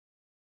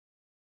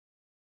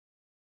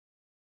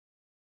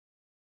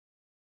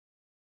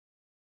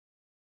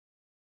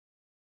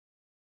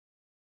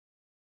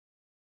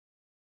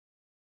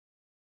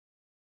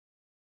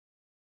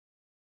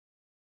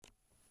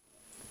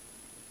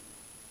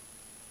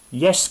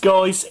Yes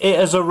guys, it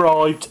has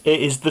arrived. It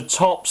is the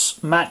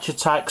Topps Match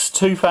Attax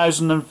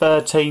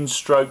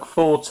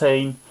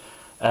 2013/14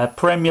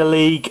 Premier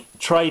League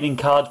trading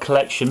card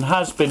collection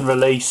has been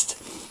released.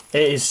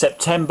 It is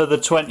September the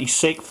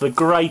 26th, the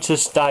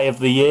greatest day of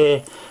the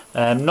year.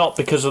 Not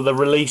because of the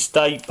release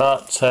date,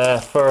 but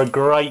for a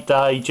great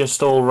day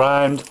just all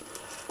round.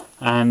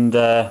 And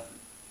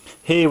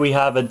here we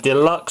have a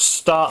deluxe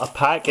starter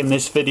pack. In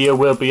this video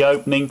we'll be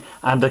opening,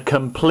 and a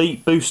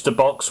complete booster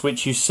box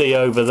which you see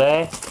over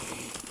there.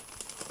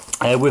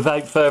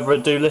 Without further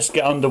ado, let's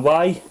get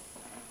underway.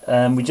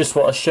 We just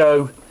want to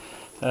show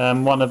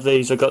one of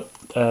these. I've got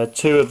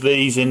two of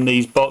these in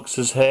these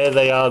boxes here.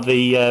 They are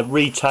the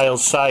retail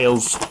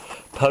sales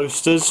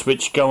posters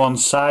which go on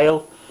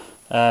sale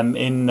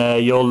in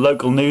your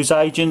local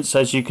newsagents,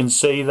 as you can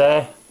see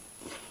there.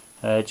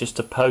 Just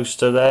a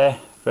poster there,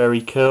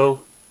 very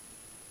cool.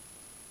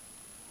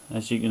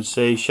 As you can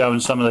see,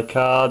 showing some of the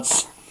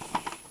cards.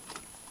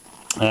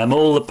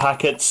 All the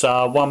packets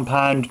are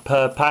 £1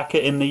 per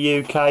packet in the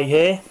UK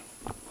here.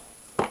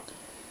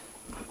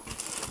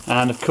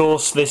 And of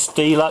course this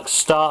deluxe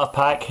starter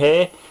pack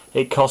here,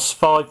 it costs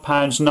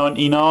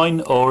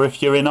 £5.99, or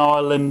if you're in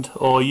Ireland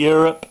or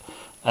Europe,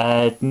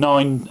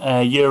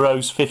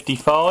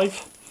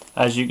 €9.55.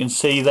 As you can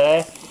see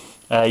there,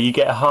 you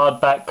get a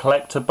hardback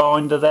collector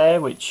binder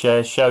there which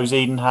shows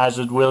Eden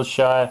Hazard,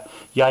 Wilshere,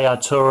 Yaya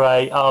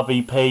Toure,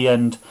 RVP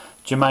and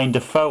Jermaine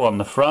Defoe on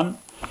the front.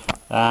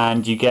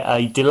 And you get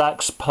a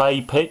deluxe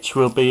play pitch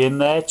will be in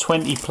there,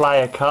 20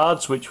 player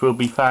cards which will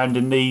be found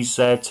in these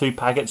two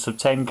packets of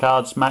 10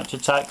 cards Match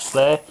Attax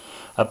there.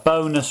 A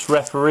bonus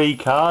referee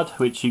card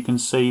which you can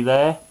see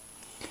there,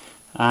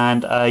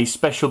 and a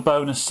special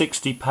bonus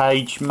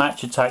 60-page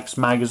Match Attax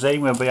magazine.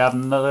 We'll be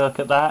having a look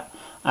at that.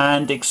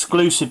 And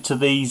exclusive to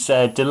these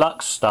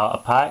deluxe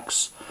starter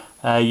packs,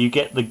 you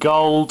get the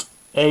gold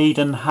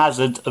Eden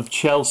Hazard of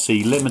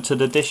Chelsea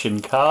limited edition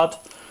card.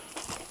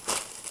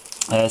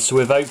 So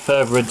without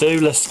further ado,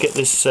 let's get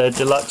this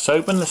deluxe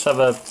open. Let's have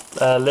a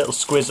little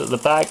squiz at the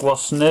back,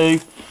 what's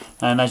new.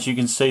 And as you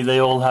can see, they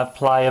all have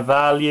player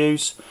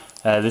values.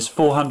 There's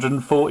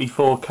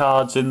 444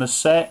 cards in the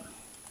set.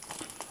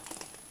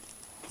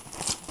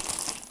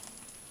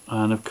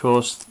 And of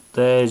course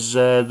there's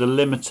the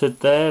limited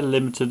there,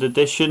 limited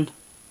edition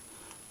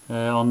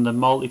on the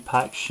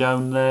multi-pack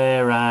shown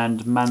there,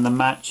 and man the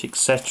match,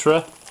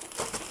 etc.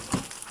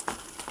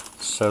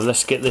 So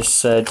let's get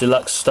this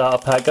deluxe starter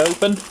pack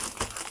open.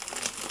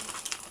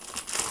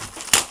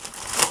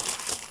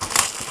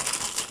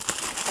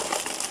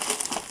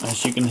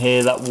 As you can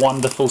hear that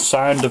wonderful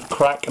sound of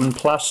crack and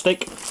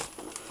plastic.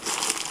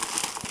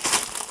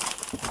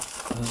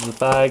 There's the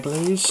bag,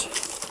 please.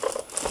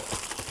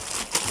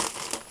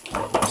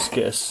 Let's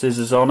get a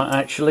scissors on it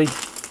actually.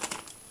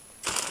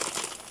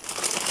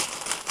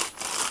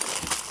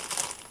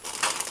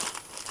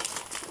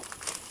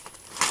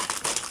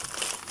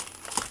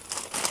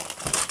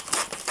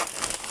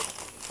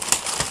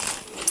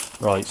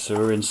 Right, so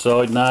we're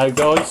inside now,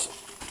 guys.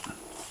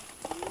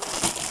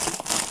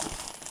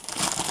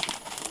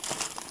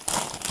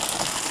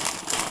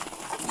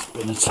 It's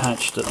been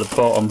attached at the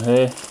bottom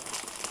here.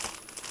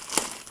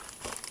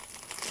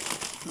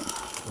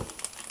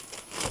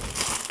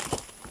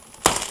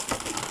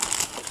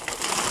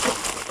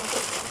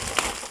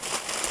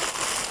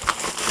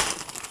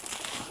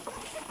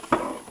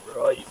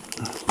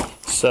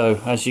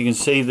 So as you can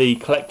see, the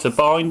collector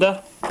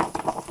binder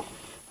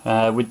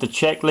with the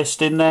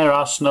checklist in there: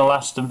 Arsenal,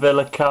 Aston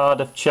Villa,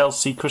 Cardiff,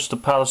 Chelsea, Crystal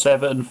Palace,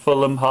 Everton,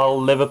 Fulham,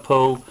 Hull,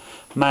 Liverpool,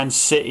 Man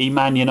City,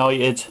 Man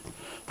United,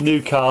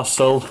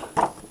 Newcastle,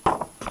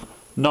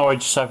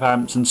 Norwich,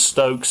 Southampton,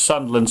 Stoke,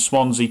 Sunderland,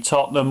 Swansea,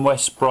 Tottenham,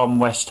 West Brom,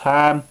 West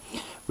Ham.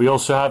 We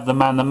also have the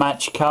man the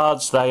match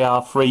cards. They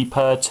are free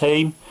per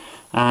team,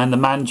 and the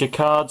manager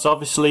cards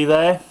obviously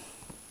there.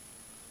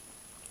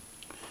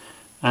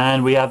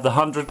 And we have the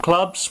 100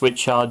 clubs,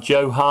 which are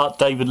Joe Hart,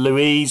 David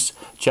Luiz,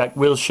 Jack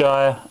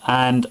Wilshere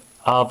and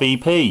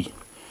RVP.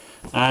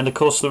 And of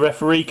course the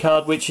referee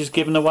card, which is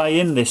given away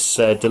in this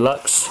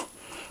deluxe.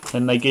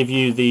 Then they give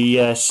you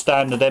the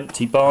standard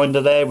empty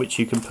binder there, which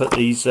you can put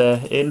these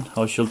in.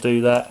 I shall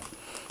do that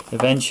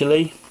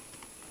eventually.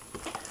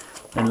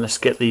 And let's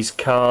get these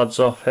cards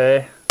off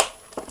here.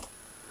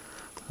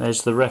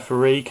 There's the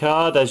referee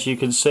card, as you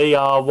can see,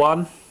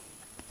 R1.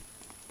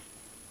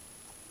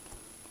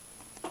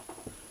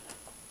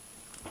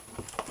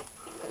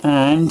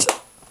 And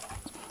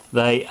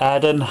the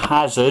Eden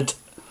Hazard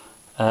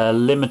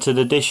limited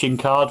edition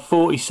card,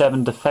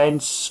 47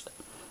 defence,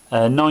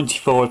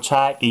 94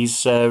 attack.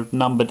 He's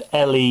numbered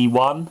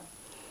LE1,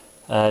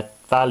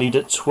 valued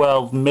at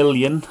 12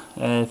 million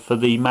for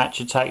the Match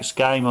Attax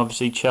game.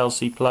 Obviously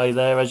Chelsea play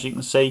there, as you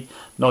can see.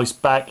 Nice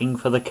backing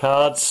for the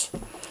cards.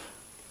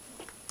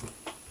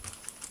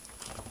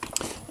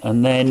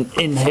 And then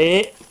in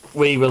here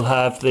we will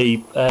have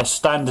the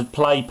standard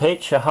play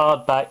pitch, a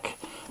hardback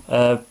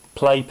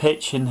play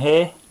pitch in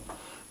here,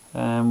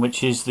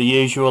 which is the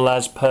usual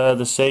as per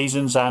the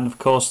seasons, and of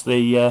course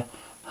the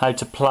how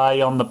to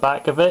play on the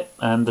back of it,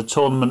 and the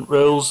tournament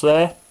rules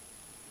there.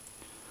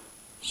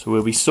 So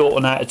we'll be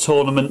sorting out a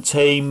tournament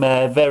team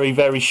very,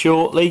 very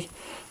shortly.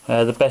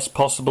 The best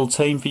possible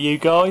team for you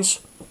guys.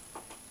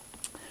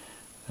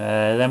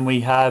 Then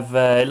we have,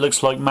 it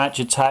looks like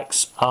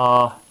Attax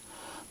are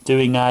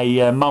doing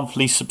a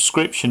monthly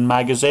subscription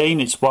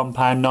magazine. It's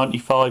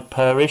 £1.95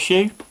 per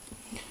issue.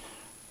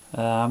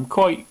 I'm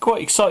quite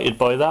excited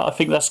by that. I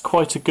think that's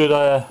quite a good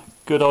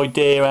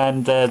idea,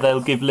 and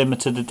they'll give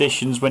limited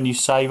editions when you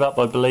save up,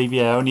 I believe.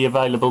 Yeah, only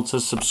available to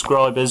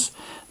subscribers,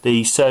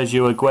 the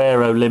Sergio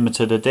Aguero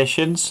limited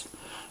editions.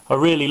 I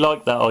really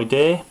like that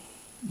idea.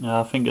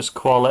 I think it's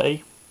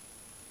quality.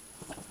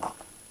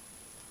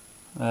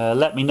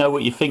 Let me know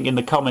what you think in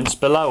the comments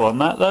below on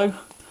that though.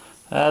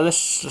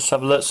 Let's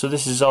have a look. So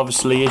this is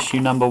obviously issue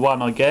number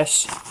 1, I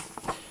guess.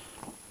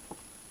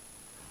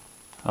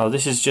 Oh,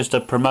 this is just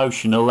a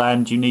promotional,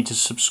 and you need to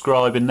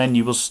subscribe and then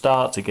you will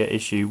start to get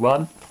issue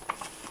 1.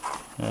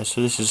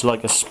 So this is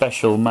like a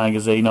special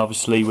magazine,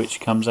 obviously, which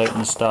comes out in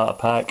the starter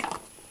pack.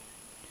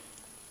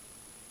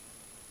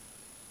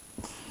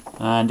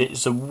 And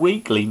it's a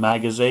weekly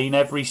magazine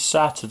every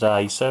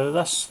Saturday, so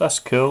that's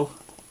cool.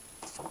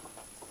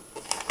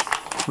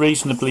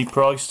 Reasonably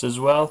priced as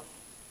well.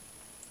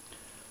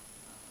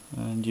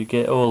 And you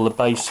get all the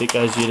basic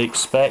as you'd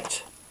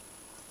expect.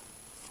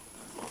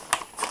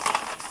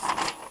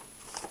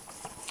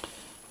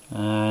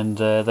 And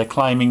they're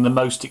claiming the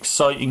most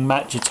exciting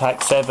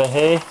Attax ever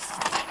here.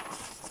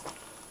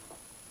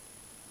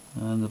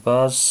 And the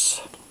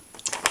buzz,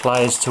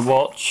 players to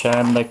watch,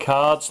 and their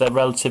cards, their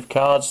relative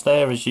cards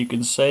there, as you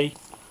can see.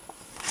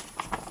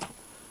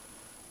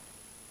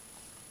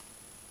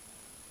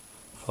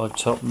 5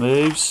 top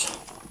moves.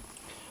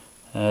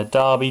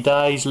 Derby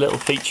days, little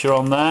feature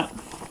on that.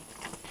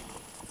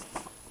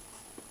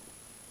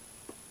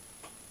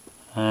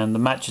 And the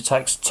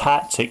Attax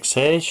tactics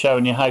here,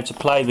 showing you how to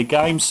play the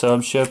game, so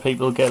I'm sure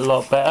people will get a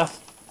lot better.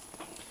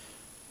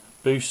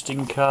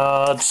 Boosting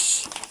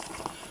cards.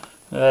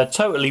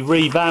 Totally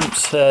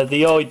revamped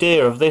the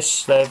idea of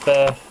this.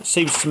 They've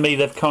seems to me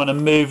they've kind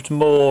of moved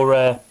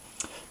more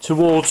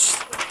towards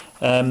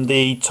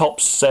the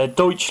Topps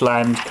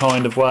Deutschland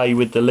kind of way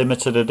with the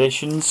limited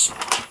editions.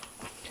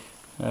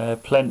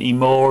 Plenty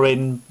more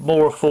in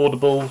more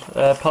affordable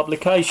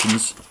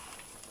publications.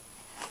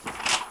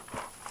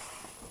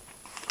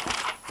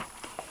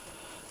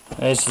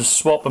 There's the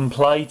swap and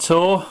play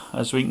tour,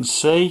 as we can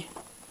see.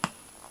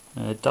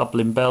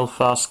 Dublin,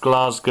 Belfast,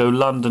 Glasgow,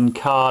 London,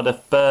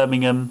 Cardiff,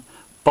 Birmingham,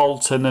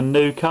 Bolton and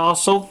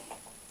Newcastle.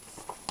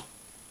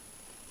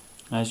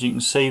 As you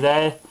can see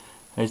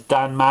there's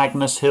Dan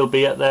Magnus. He'll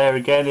be up there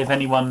again.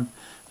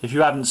 If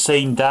you haven't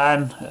seen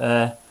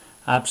Dan,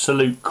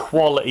 absolute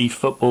quality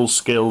football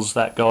skills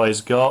that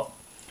guy's got.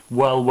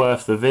 Well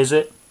worth the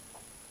visit.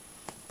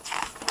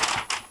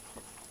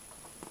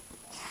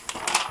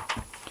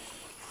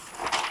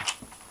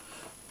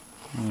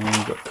 And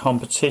we've got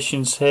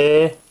competitions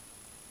here.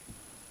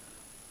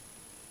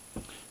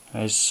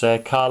 There's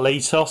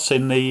Carlitos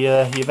in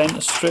the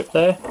Juventus strip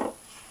there.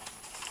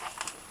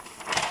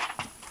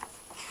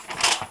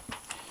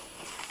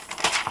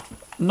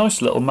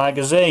 Nice little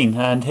magazine,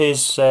 and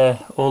here's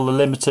all the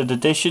limited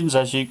editions,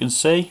 as you can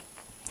see.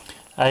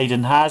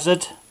 Eden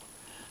Hazard.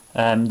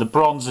 The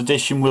bronze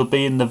edition will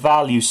be in the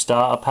value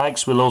starter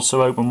packs. We'll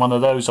also open one of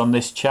those on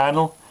this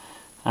channel.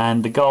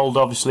 And the gold,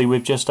 obviously,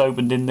 we've just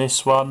opened in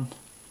this one.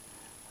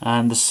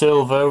 And the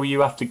silver,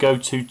 you have to go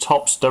to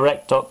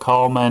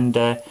toppsdirect.com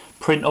and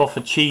print off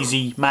a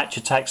cheesy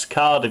Attax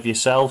card of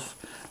yourself,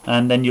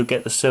 and then you'll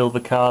get the silver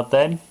card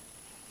then.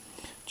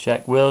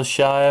 Jack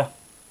Wilshere,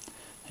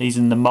 he's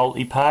in the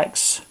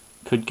multi-packs.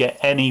 Could get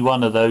any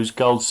one of those,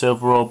 gold,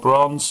 silver or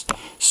bronze.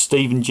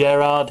 Steven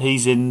Gerrard,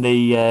 he's in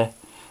the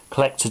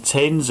collector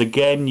tins.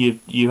 Again,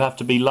 you have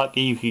to be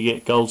lucky if you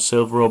get gold,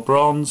 silver or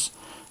bronze.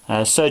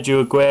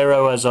 Sergio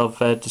Aguero, as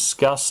I've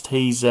discussed,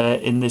 he's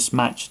in this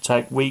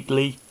Attax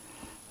weekly.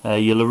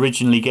 You'll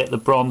originally get the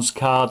bronze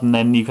card, and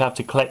then you have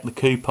to collect the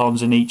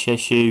coupons in each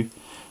issue,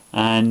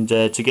 and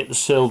to get the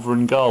silver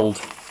and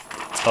gold,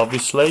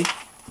 obviously.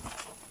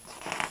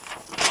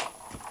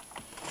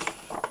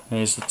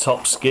 Here's the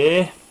Topps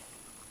gear,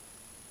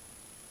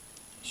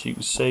 as you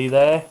can see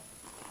there.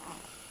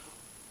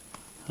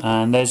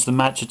 And there's the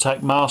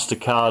Attax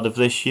MasterCard of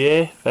this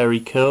year, very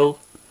cool.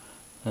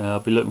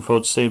 I'll be looking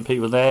forward to seeing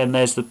people there. And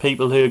there's the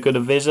people who are going to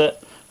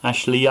visit.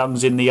 Ashley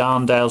Young's in the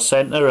Arndale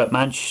Centre at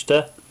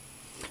Manchester.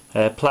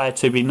 Player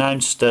to be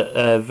announced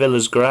at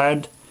Villa's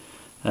Ground.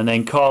 And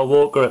then Kyle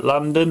Walker at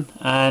London,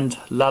 and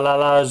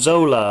La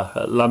Zola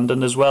at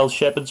London as well,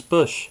 Shepherd's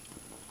Bush.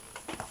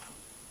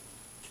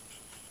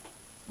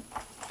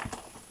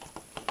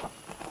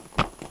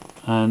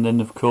 And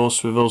then of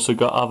course we've also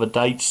got other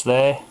dates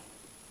there.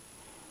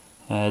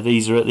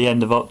 These are at the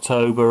end of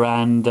October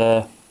and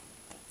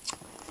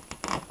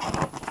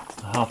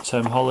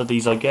half-term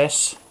holidays, I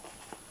guess.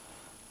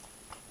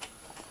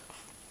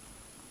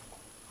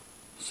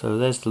 So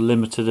there's the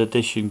limited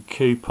edition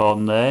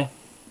coupon there,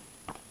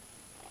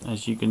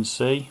 as you can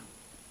see,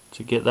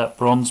 to get that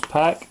bronze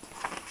pack.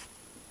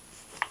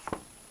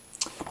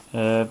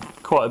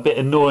 Quite a bit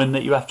annoying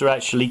that you have to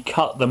actually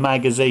cut the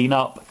magazine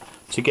up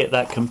to get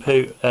that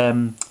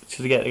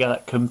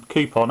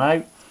coupon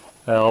out.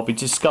 I'll be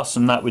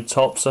discussing that with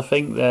Tops. I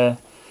think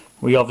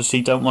we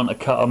obviously don't want to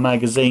cut our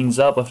magazines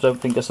up. I don't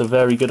think that's a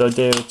very good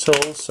idea at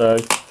all, so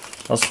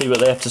I'll see what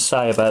they have to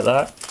say about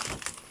that.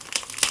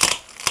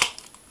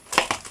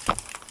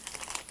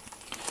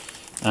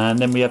 And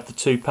then we have the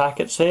 2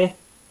 packets here.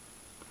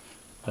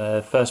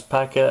 First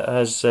packet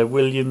has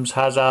Williams,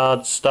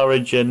 Hazard,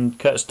 Sturridge and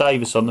Curtis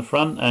Davis on the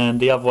front, and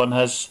the other one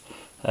has,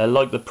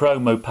 like the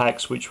promo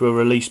packs which were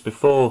released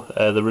before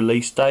the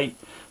release date,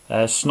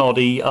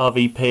 Snoddy,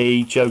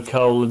 RVP, Joe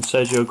Cole and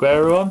Sergio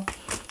Aguero on.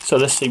 So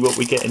let's see what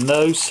we get in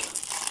those.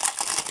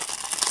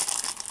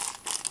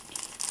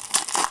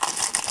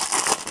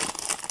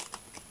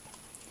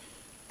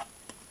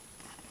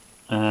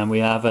 And we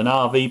have an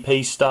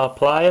RVP star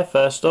player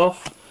first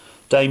off.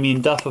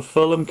 Damien Duff of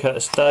Fulham,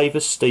 Curtis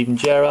Davis, Steven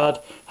Gerrard,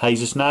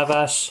 Jesus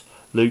Navas,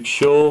 Luke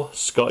Shaw,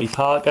 Scotty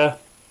Parker,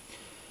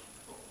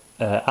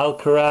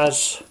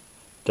 Alcaraz,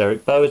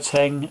 Derek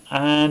Boateng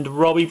and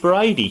Robbie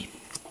Brady.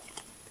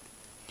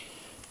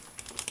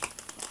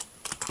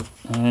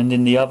 And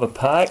in the other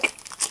pack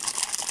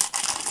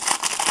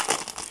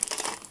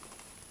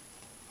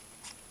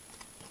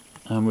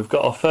we've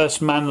got our first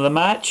man of the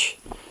match,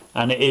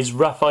 and it is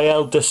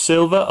Rafael da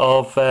Silva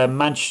of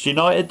Manchester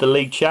United, the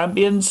league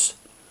champions.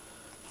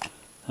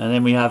 And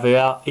then we have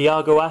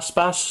Iago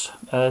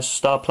Aspas,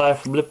 star player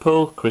from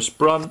Liverpool, Chris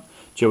Brunt,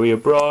 Joey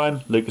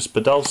O'Brien, Lucas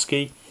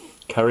Podolski,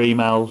 Karim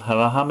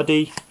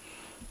Al-Hamadi,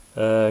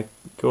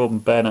 Gordon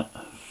Bennett,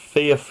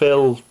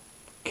 Theophil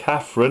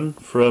Catherine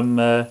from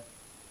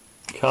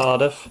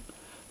Cardiff,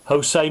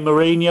 Jose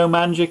Mourinho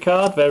manager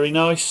card, very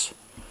nice,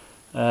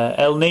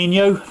 El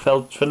Nino,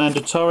 Fernando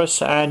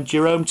Torres and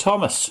Jerome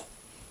Thomas.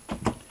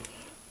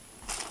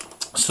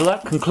 So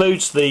that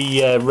concludes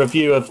the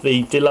review of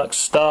the Deluxe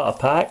Starter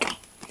Pack.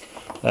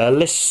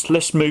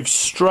 Let's move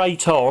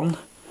straight on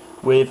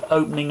with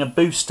opening a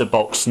booster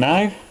box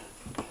now.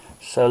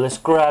 So let's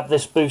grab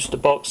this booster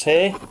box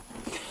here.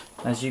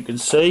 As you can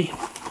see,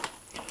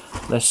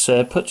 let's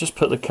just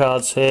put the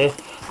cards here.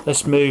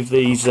 Let's move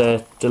these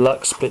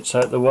deluxe bits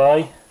out the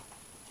way.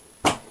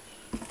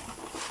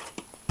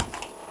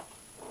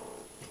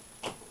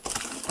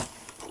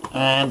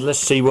 And let's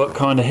see what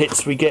kind of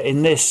hits we get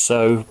in this.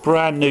 So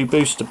brand new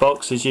booster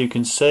box, as you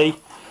can see.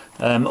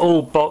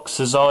 All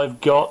boxes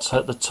I've got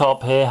at the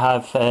top here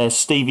have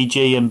Stevie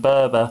G and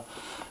Berber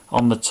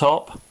on the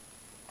top.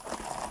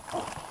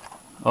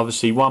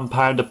 Obviously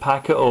 £1 a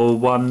packet or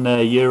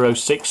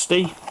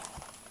 €1.60.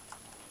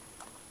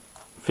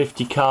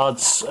 50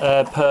 cards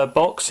per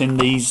box in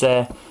these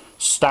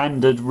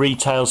standard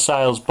retail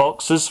sales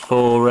boxes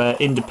for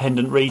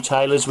independent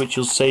retailers, which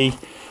you'll see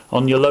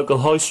on your local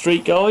high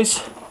street,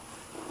 guys.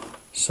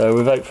 So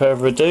without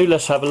further ado,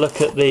 let's have a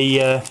look at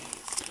the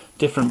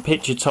different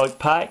picture type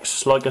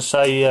packs. Like I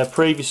say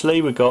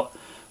previously, we've got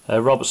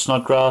Robert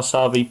Snodgrass,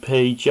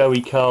 RVP,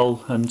 Joey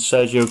Cole and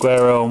Sergio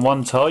Aguero on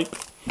one type.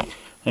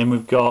 And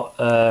we've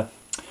got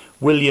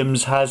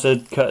Williams,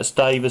 Hazard, Curtis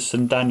Davis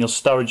and Daniel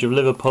Sturridge of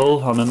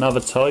Liverpool on another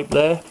type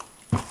there.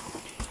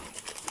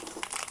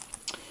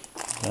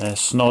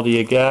 Snoddy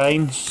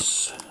again,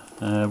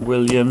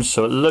 Williams.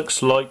 So it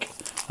looks like,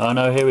 oh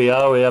no, here we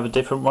are, we have a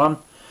different one.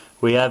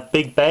 We have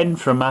Big Ben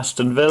from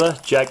Aston Villa,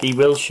 Jackie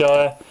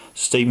Wilshere,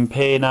 Stephen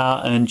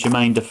Pienaar and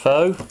Jermaine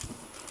Defoe.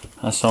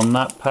 That's on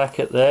that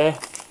packet there.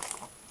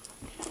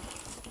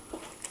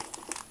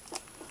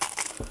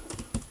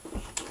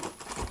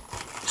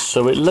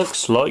 So it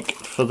looks like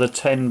for the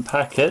 10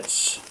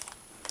 packets,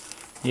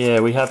 yeah,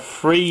 we have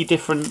 3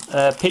 different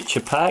picture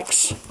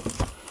packs,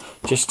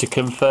 just to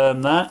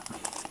confirm that.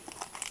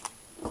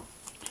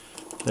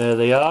 There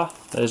they are,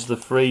 there's the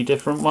 3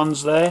 different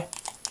ones there.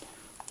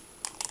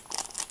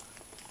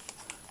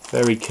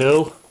 Very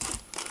cool.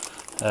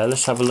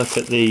 Let's have a look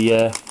at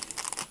the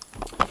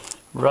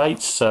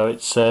rates. So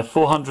it's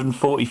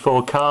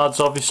 444 cards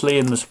obviously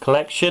in this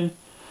collection.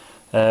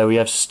 We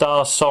have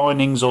star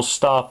signings or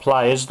star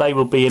players, they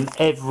will be in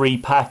every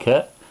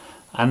packet,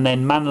 and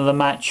then man of the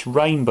match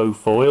rainbow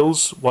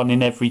foils, 1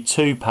 in every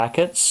 2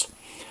 packets.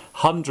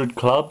 100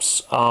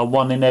 clubs are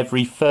 1 in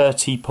every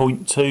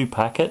 30.2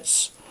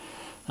 packets,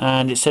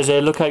 and it says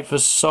here look out for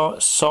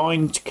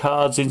signed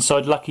cards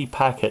inside lucky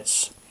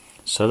packets.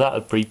 So that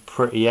would be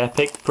pretty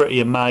epic, pretty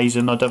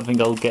amazing. I don't think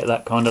I'll get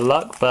that kind of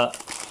luck, but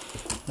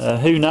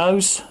who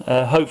knows,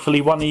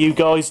 hopefully one of you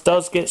guys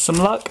does get some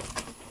luck.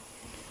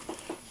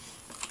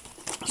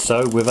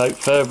 So without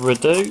further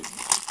ado,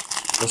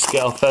 let's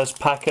get our first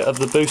packet of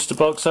the booster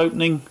box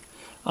opening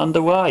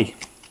underway.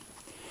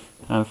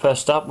 And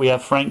first up we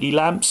have Frankie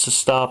Lamps, a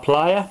star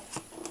player.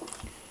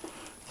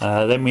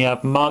 Then we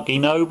have Marky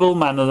Noble,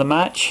 man of the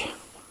match.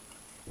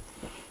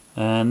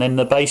 And then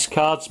the base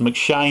cards,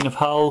 McShane of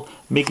Hull,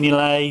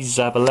 Mignolet,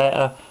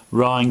 Zabaleta,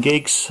 Ryan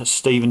Giggs,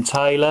 Stephen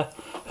Taylor,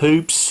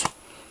 Hoops,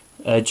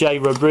 Jay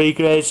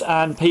Rodriguez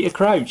and Peter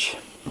Crouch.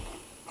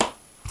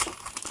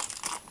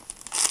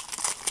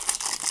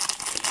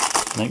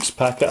 Next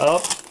packet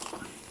up,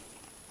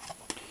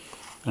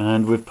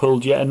 And we've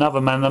pulled yet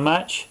another man of the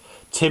match.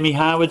 Timmy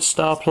Howard,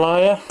 star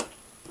player.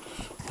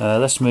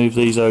 Let's move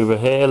these over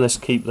here. Let's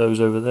keep those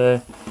over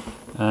there.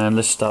 And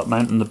let's start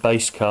mounting the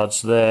base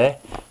cards there.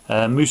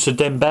 Moussa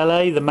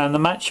Dembele, the man of the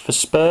match for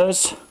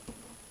Spurs.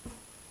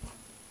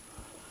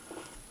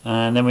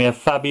 And then we have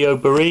Fabio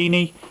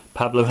Borini,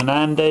 Pablo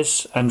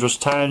Hernandez, Andros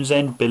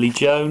Townsend, Billy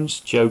Jones,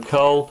 Joe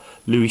Cole,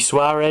 Luis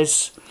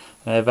Suarez,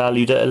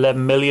 valued at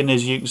 11 million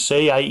as you can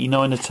see,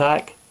 89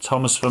 attack,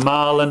 Thomas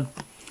Vermaelen,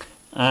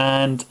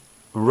 and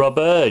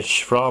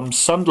Roberge from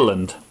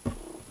Sunderland.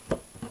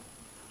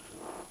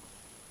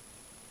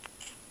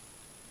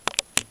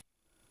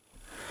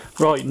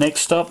 Right,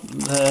 next up,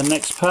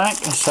 next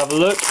pack, let's have a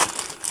look.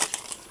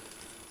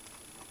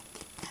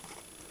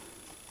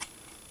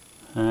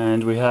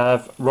 And we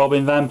have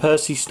Robin Van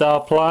Persie,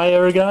 star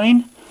player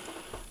again.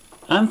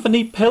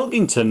 Anthony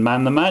Pilkington,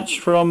 man the match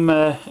from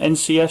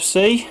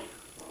NCFC.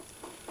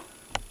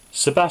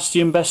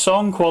 Sebastian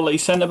Besson, quality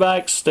centre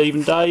backs.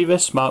 Stephen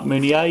Davis, Mark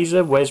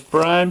Muniesa, Wes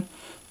Brown,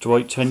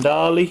 Dwight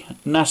Twendali,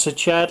 Nasser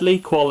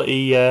Chadley,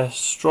 quality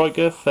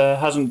striker.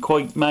 Hasn't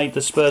quite made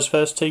the Spurs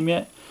first team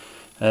yet.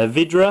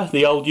 Vidra,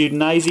 the old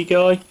Udinese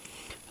guy,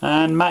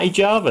 and Matty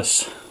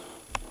Jarvis.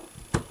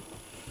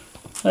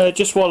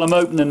 Just while I'm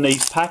opening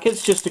these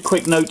packets, just a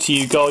quick note to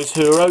you guys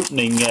who are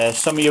opening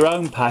some of your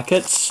own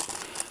packets.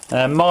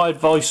 My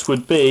advice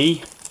would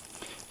be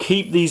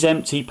keep these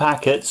empty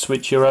packets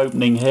which you're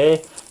opening here,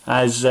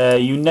 as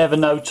you never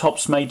know,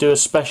 Topps may do a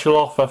special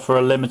offer for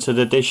a limited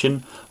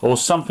edition or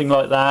something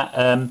like that.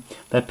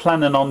 They're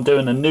planning on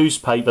doing a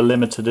newspaper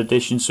limited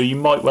edition, so you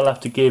might well have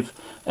to give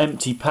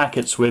empty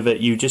packets with it.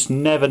 You just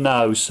never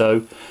know,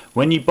 so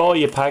when you buy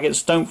your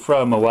packets, don't throw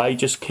them away,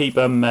 just keep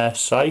them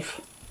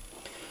safe.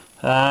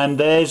 And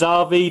there's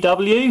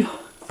RVW,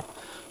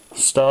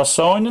 star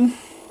signing.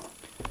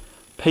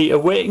 Peter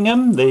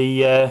Whittingham,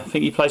 I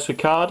think he plays for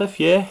Cardiff,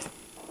 yeah.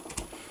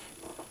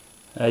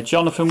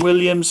 Jonathan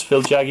Williams,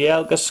 Phil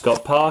Jagielka,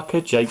 Scott Parker,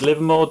 Jake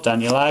Livermore,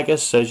 Daniel Agger,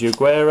 Sergio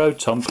Aguero,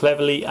 Tom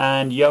Cleverley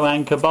and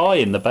Johan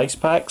Cabaye in the base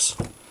packs.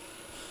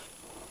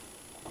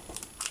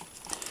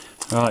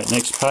 Right,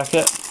 next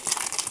packet.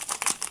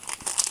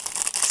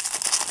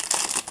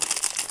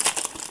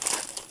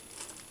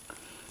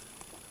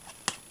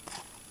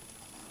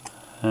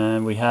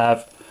 And we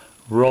have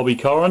Robbie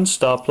Corran,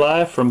 star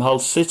player from Hull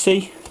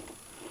City.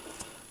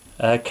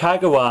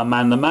 Kagawa,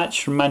 man the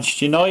match from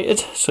Manchester United.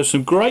 So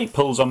some great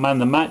pulls on man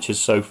the matches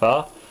so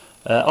far.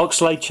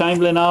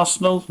 Oxlade-Chamberlain,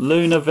 Arsenal.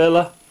 Luna,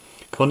 Villa.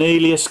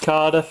 Cornelius,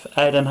 Cardiff.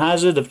 Eden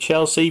Hazard of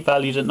Chelsea,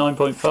 valued at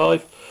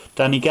 9.5.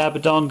 Danny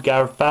Gabardon,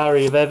 Gareth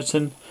Barry of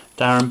Everton.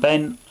 Darren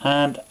Bent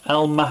and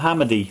Al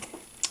Mohammadi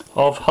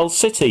of Hull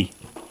City.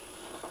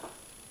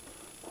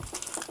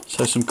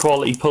 So some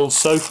quality pulls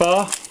so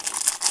far.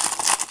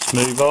 Let's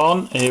move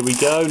on. Here we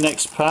go.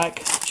 Next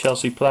pack.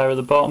 Chelsea player at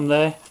the bottom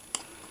there.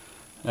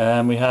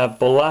 And we have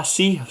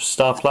Bolassi,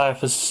 star player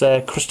for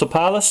Crystal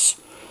Palace.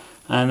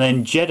 And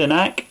then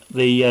Jedinak,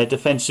 the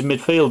defensive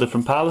midfielder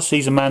from Palace.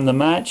 He's a man of the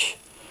match.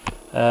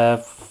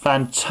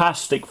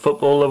 Fantastic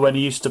footballer when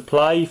he used to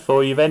play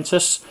for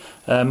Juventus.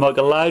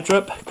 Michael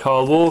Laudrup,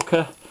 Kyle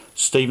Walker,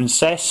 Stephen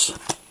Sess,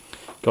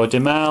 Guy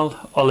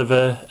Demal,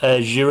 Oliver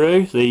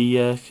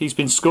Giroud. He's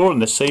been scoring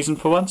this season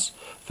for once.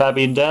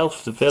 Fabian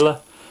Delph, the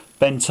Villa.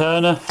 Ben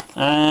Turner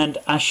and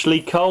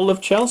Ashley Cole of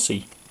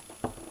Chelsea.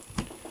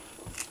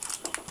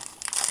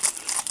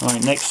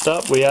 Right, next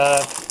up we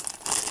have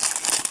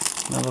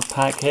another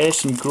pack here.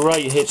 Some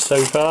great hits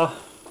so far.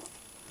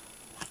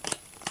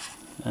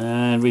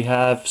 And we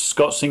have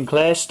Scott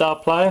Sinclair, star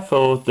player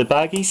for the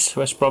Baggies,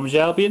 West Bromwich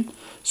Albion.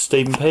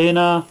 Stephen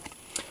Pienaar,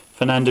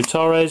 Fernando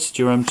Torres,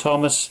 Jerome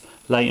Thomas,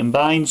 Leighton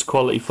Baines,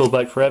 quality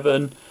fullback for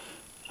Everton.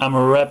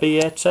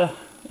 Amorebieta,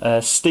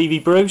 Stevie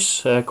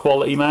Bruce,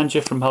 quality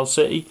manager from Hull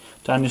City.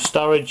 Daniel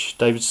Sturridge,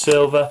 David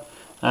Silva,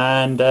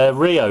 and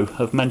Rio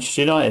of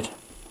Manchester United.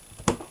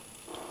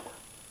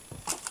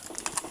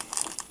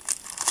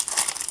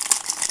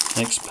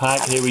 Next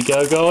pack, here we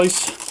go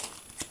guys.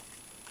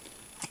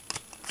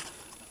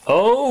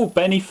 Oh,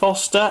 Benny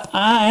Foster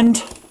and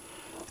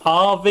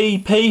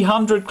RVP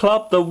 100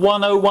 Club, the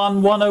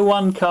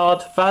 101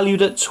 card,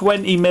 valued at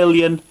 20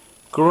 million.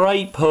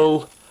 Great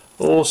pull,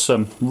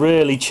 awesome,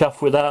 really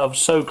chuffed with that. I'm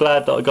so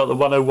glad that I got the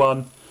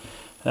 101.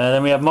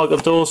 Then we have Michael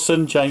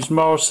Dawson, James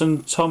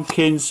Morrison,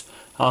 Tompkins,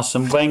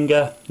 Arsene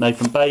Wenger,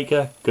 Nathan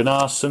Baker,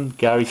 Gunnarsson,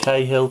 Gary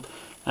Cahill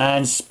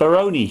and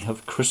Speroni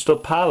of Crystal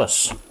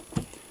Palace.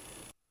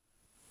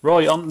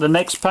 Right, on to the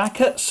next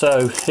packet,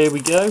 so here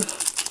we go.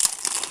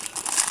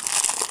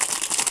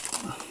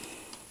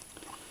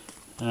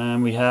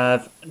 And we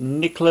have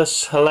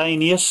Nicholas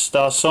Hellenius,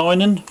 star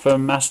signing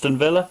from Aston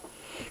Villa.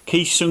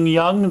 Ki Sung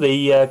Young,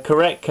 the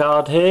correct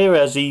card here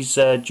as he's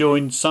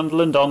joined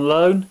Sunderland on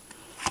loan.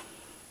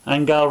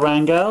 Angal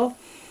Rangal,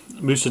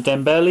 Moussa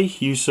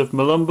Dembele, Yusuf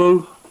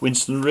Malumbu,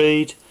 Winston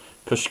Reid,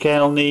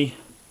 Koshkelny,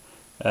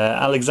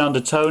 Alexander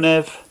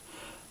Tonev,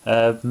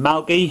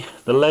 Malky,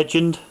 the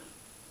legend,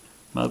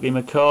 Malky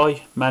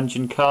Mackay,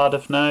 managing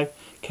Cardiff now,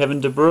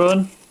 Kevin De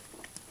Bruyne.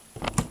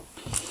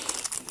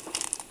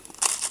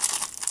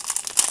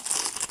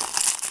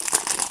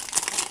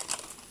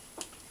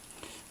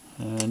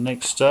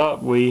 Next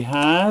up we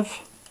have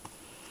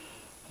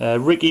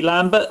Ricky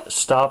Lambert,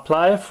 star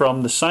player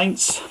from the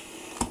Saints.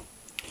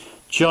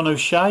 John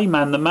O'Shea,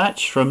 man the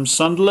match from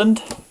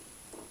Sunderland.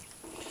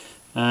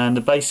 And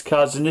the base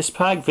cards in this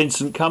pack: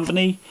 Vincent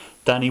Kompany,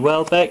 Danny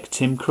Welbeck,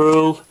 Tim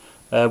Krul,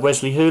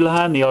 Wesley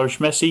Hoolahan, the Irish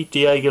Messi,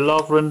 Diego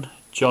Lovren,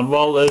 John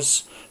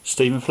Walters,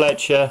 Stephen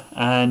Fletcher,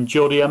 and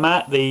Jordi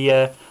Amat,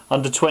 the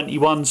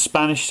under-21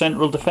 Spanish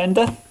central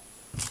defender.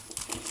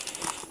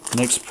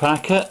 Next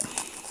packet.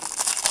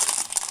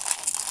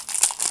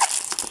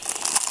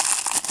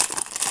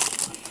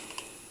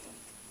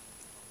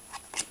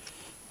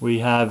 We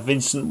have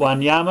Vincent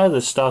Wanyama,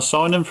 the star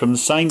signing from the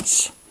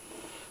Saints.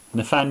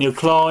 Nathaniel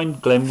Klein,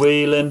 Glenn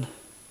Whelan,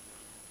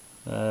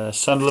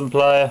 Sunderland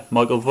player,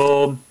 Michael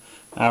Vaughan,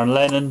 Aaron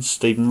Lennon,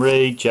 Stephen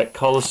Reid, Jack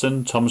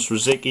Collison, Thomas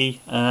Rosicky,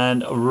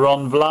 and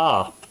Ron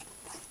Vlaar.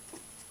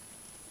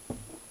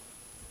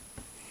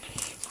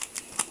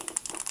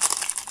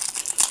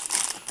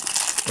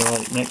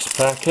 Right, next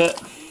packet.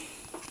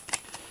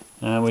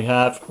 And we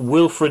have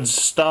Wilfred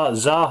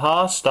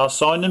Zaha, star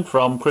signing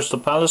from Crystal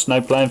Palace,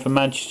 now playing for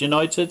Manchester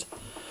United.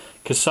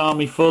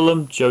 Kasami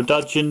Fulham, Joe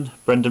Dudgeon,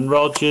 Brendan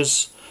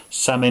Rodgers,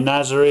 Sami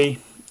Nazari,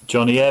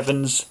 Johnny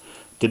Evans,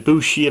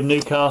 Debussy of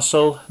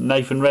Newcastle,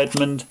 Nathan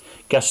Redmond,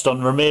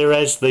 Gaston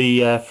Ramirez,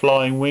 the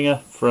flying winger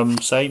from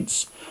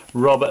Saints,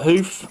 Robert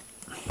Hoof.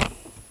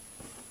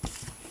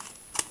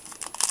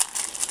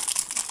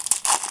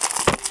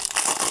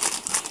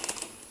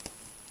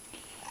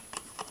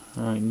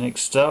 Right,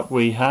 next up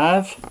we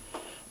have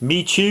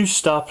Michu,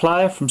 star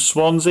player from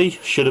Swansea,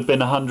 should have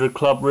been a 100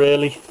 club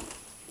really.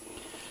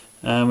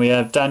 And we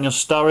have Daniel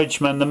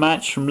Sturridge, man the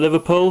match from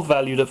Liverpool,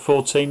 valued at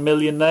 14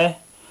 million there.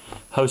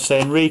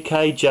 Jose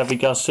Enrique, Javi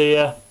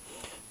Garcia,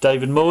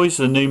 David Moyes,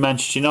 the new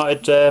Manchester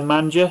United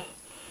manager,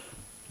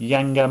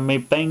 Yanga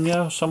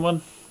Mibenga or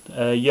someone,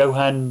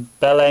 Johan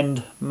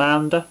Bellend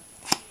Manda,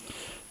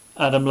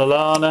 Adam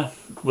Lallana,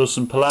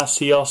 Wilson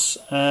Palacios,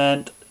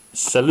 and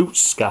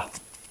Salutska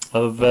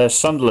of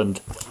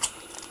Sunderland.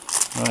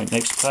 Right,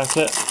 next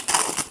packet.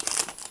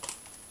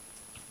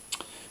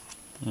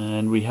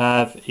 And we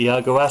have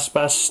Iago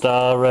Aspas,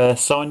 star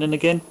signing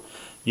again,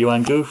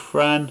 Johan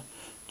Gouffran,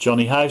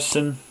 Johnny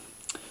Howson,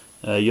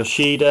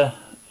 Yoshida,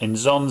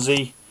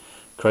 Nzonzi,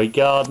 Craig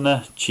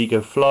Gardner, Chico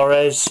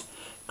Flores,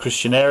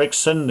 Christian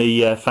Eriksen,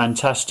 the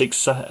fantastic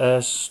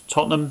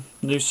Tottenham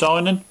new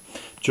signing,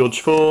 George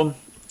Form,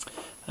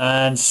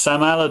 and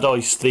Sam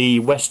Allardyce, the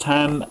West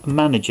Ham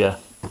manager.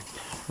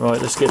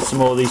 Right, let's get some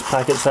more of these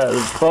packets out of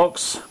the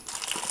box.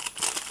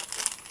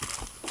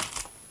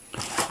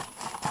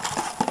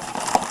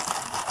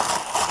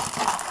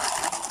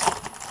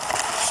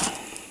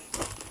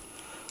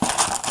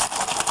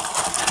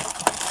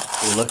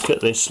 Look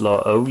at this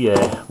lot. Oh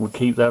yeah, we'll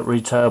keep that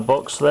retail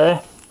box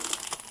there.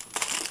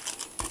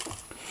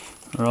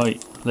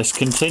 Right, let's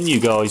continue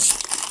guys.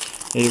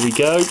 Here we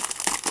go.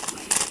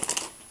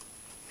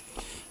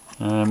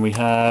 And we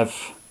have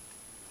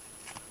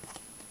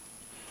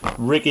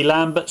Ricky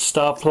Lambert,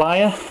 star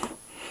player.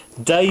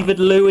 David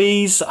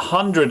Luiz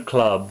 100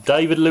 club.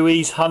 David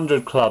Luiz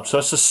 100 club. So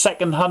it's the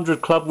second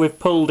 100 club we've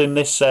pulled in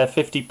this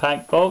 50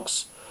 pack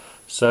box.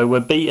 So we're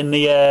beating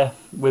the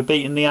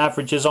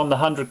averages on the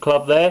 100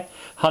 club there.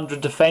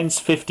 100 defence,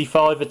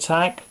 55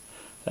 attack,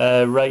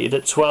 rated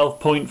at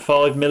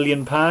 £12.5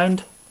 million.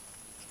 So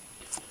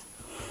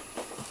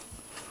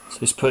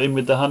it's put in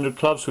with the 100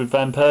 clubs with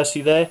Van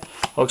Persie there,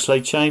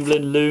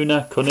 Oxlade-Chamberlain,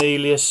 Luna,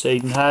 Cornelius,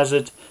 Eden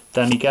Hazard,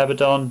 Danny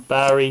Gabardon,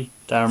 Barry,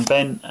 Darren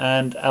Bent,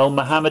 and Al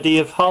Mohammadi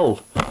of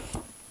Hull.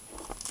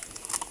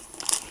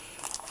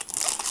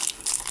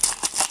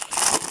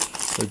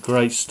 So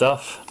great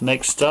stuff.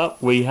 Next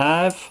up we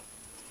have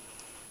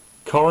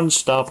Corin,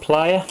 star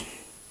player.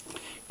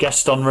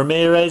 Gaston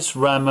Ramirez,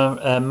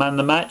 man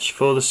the match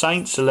for the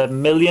Saints,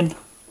 11 million.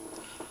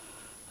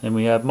 Then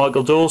we have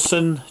Michael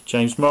Dawson,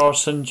 James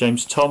Morrison,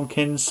 James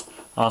Tompkins,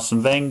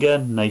 Arsene Wenger,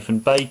 Nathan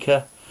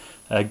Baker,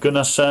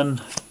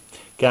 Gunnarsson,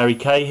 Gary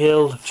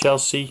Cahill of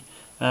Chelsea,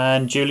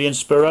 and Julian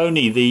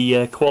Speroni,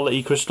 the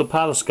quality Crystal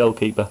Palace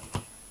goalkeeper.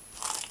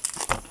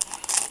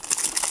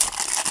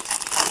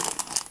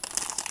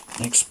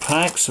 Next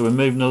pack, so we're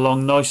moving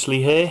along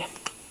nicely here.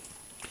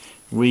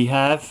 We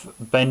have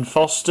Ben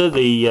Foster,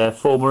 the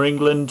former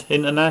England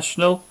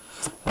international,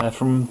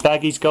 from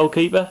Baggies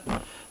goalkeeper.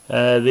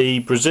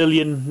 The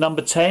Brazilian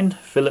number 10,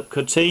 Philip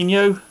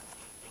Coutinho,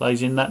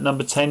 plays in that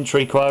number 10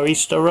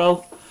 Triquarista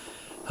role.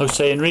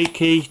 Jose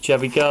Enrique,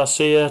 Javi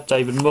Garcia,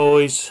 David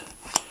Moyes,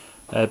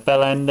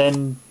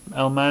 Belanden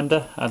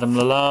Almanda, Adam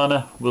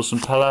Lallana, Wilson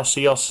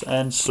Palacios,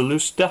 and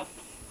Salusta.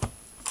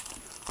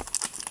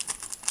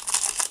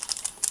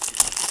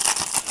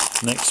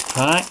 Next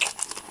pack,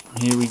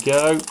 here we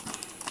go.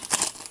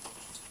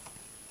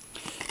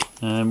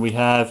 And we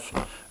have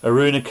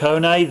Aruna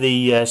Kone,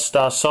 the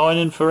star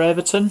signing for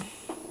Everton,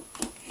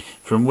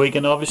 from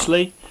Wigan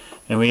obviously.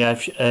 And we have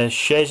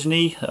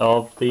Szczesny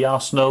of the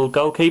Arsenal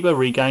goalkeeper,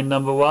 regained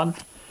number 1.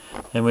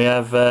 And we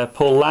have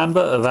Paul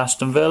Lambert of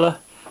Aston Villa,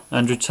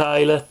 Andrew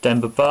Taylor,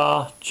 Demba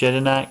Ba,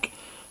 Jedinak,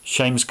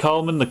 Seamus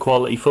Coleman, the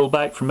quality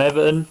fullback from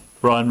Everton.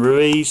 Brian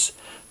Ruiz,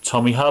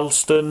 Tommy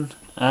Huddleston,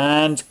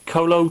 and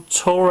Kolo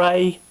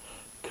Touré.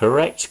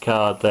 Correct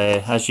card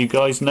there. As you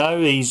guys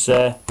know, he's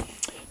a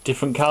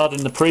different card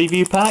in the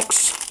preview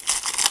packs.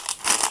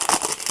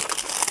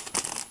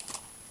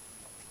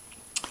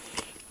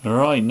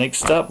 Alright,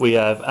 next up we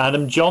have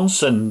Adam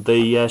Johnson,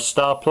 the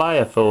star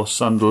player for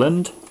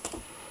Sunderland.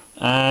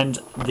 And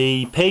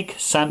the Pig,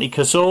 Santi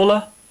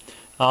Cazorla,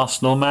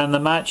 Arsenal man of the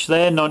match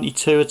there,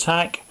 92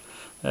 attack,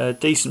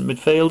 decent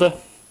midfielder.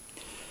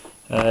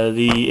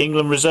 The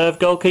England reserve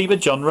goalkeeper,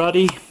 John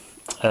Ruddy.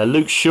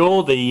 Luke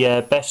Shaw,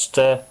 the best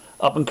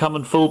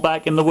up-and-coming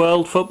fullback in the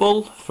world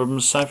football from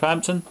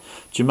Southampton.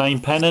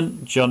 Jermaine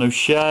Pennant, John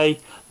O'Shea,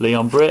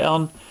 Leon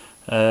Britton.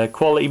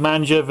 Quality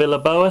manager,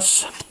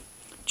 Villa-Boas,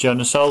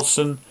 Jonas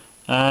Olsen,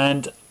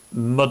 and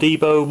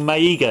Modibo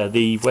Maiga,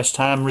 the West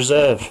Ham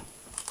reserve.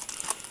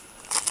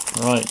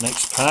 Right,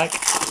 next pack.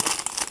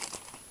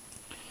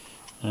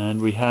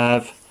 And we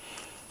have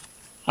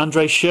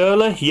Andre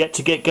Schürrle, yet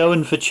to get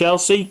going for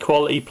Chelsea.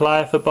 Quality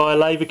player for Bayer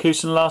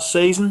Leverkusen last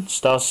season.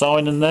 Star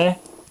signing there.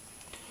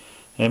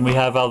 And we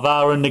have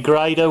Alvaro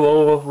Negredo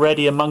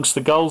already amongst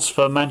the goals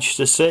for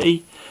Manchester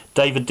City.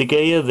 David De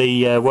Gea,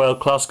 the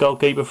world-class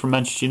goalkeeper from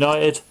Manchester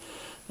United.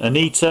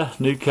 Anita,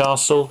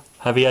 Newcastle.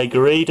 Javier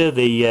Garida,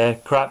 the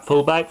crap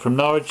fullback from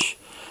Norwich.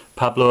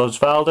 Pablo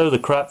Osvaldo, the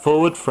crap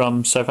forward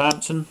from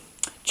Southampton.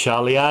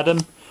 Charlie Adam.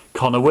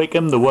 Connor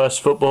Wickham, the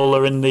worst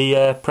footballer in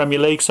the Premier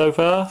League so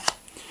far.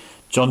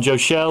 John Joe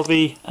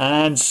Shelby,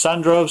 and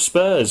Sandro of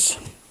Spurs.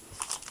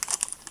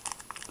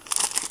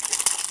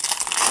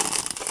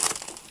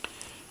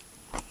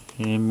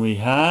 And we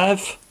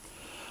have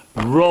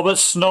Robert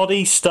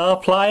Snoddy, star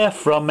player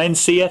from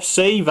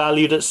NCFC,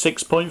 valued at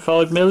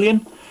 6.5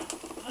 million.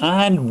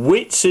 And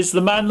Witts is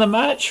the man of the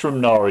match from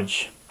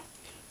Norwich.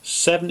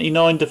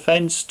 79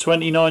 defence,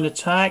 29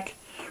 attack.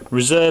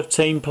 Reserve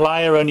team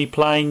player, only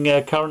playing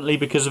currently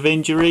because of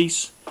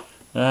injuries.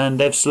 And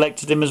they've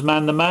selected him as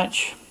man of the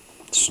match.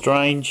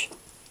 Strange.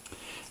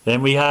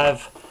 Then we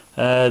have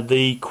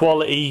the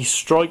quality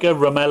striker,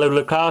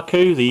 Romelu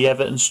Lukaku, the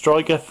Everton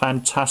striker,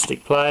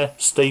 fantastic player.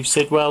 Steve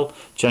Sidwell,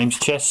 James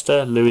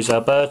Chester, Luis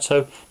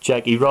Alberto,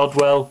 Jackie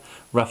Rodwell,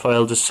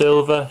 Rafael da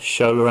Silva,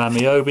 Shola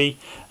Amiobi,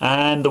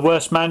 and the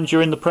worst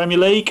manager in the Premier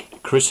League,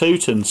 Chris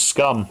Hughton,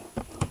 scum.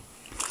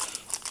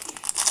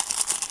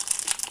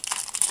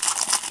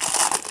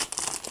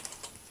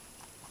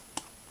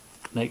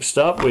 Next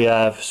up we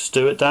have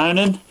Stuart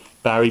Downing,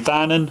 Barry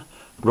Bannon,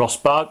 Ross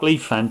Barkley,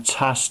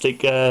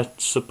 fantastic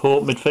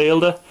support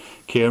midfielder.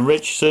 Kieran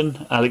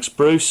Richardson, Alex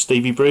Bruce,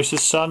 Stevie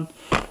Bruce's son.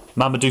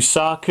 Mamadou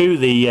Sakho,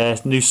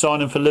 the new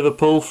signing for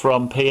Liverpool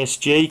from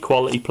PSG,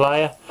 quality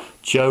player.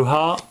 Joe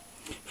Hart,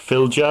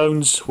 Phil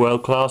Jones,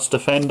 world-class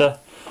defender.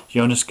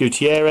 Jonas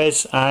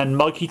Gutierrez, and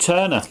Mikey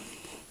Turner.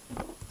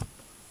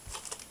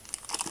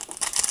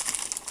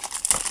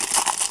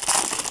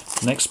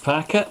 Next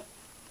packet,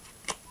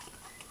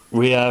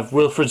 we have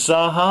Wilfred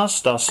Zaha,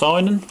 star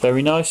signing,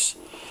 very nice.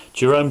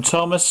 Jerome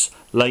Thomas,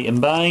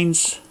 Leighton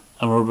Baines,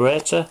 and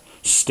Roberta.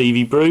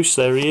 Stevie Bruce,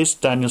 there he is.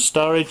 Daniel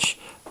Sturridge,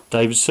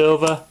 David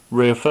Silva,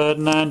 Rio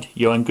Ferdinand,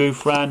 Johan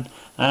Gouffran,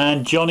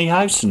 and Johnny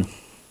Howson.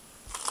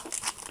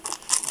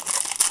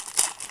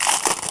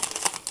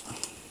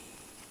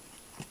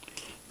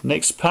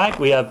 Next pack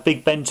we have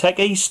Big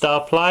Benteke,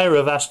 star player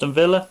of Aston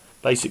Villa,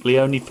 basically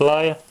only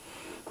player.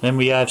 Then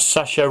we have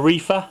Sasha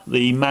Rifa,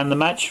 the man of the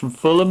match from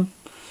Fulham.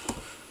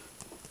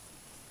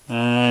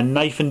 And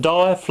Nathan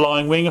Dyer,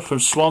 flying winger from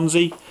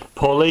Swansea.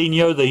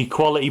 Paulinho, the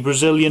quality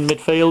Brazilian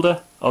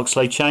midfielder.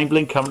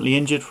 Oxlade-Chamberlain, currently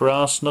injured for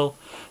Arsenal.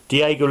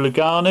 Diego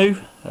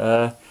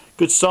Lugano,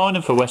 good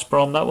signing for West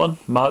Brom, that one.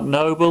 Mark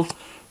Noble.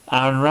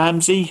 Aaron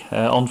Ramsey,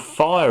 on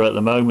fire at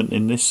the moment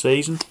in this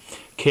season.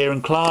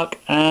 Kieran Clark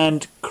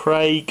and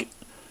Craig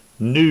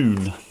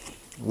Noon.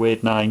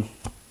 Weird name.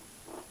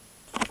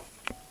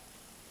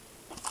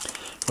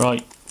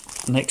 Right,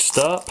 next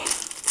up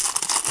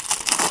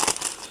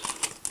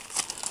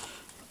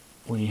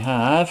we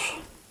have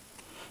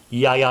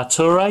Yaya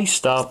Toure,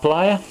 star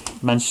player,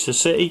 Manchester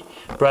City.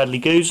 Bradley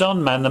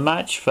Guzon, man of the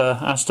match for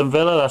Aston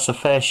Villa. That's a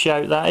fair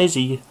shout, that is.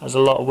 He has a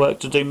lot of work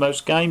to do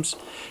most games.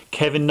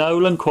 Kevin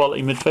Nolan,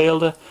 quality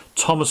midfielder.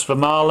 Thomas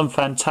Vermaelen,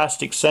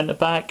 fantastic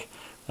centre-back.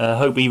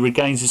 Hope he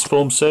regains his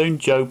form soon.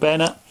 Joe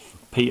Bennett,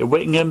 Peter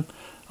Whittingham,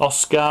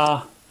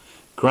 Oscar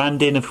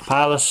Grandin of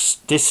Palace,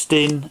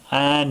 Distin,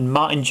 and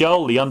Martin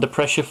Joel, the under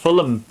pressure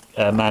Fulham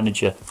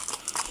manager.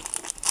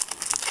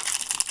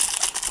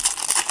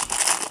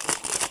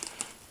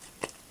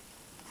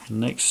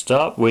 Next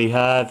up we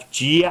have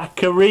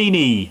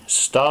Giaccherini,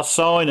 star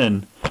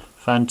signing,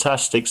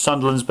 fantastic,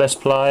 Sunderland's best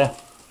player.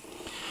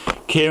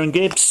 Kieran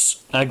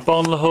Gibbs,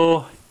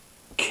 Agbonlahor,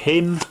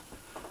 Kim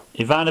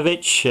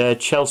Ivanovic,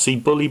 Chelsea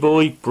bully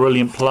boy,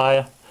 brilliant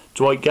player.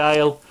 Dwight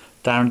Gale,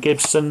 Darren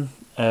Gibson,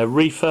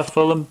 Reefer,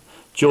 Fulham.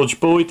 George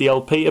Boyd, the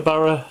old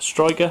Peterborough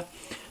striker.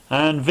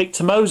 And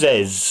Victor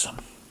Moses,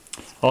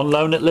 on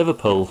loan at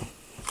Liverpool.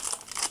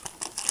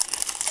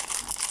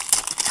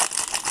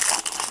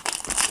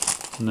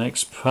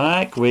 Next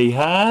pack we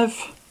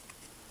have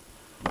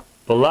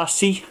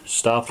Bolasie,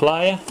 star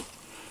player.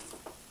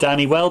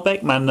 Danny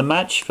Welbeck, man the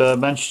match for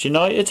Manchester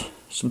United.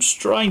 Some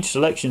strange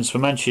selections for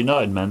Manchester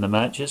United man the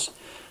matches.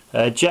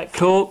 Jack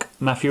Cork,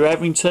 Matthew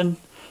Everington,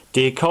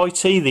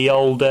 Diakite, the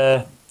old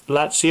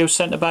Lazio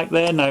centre back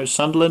there, now at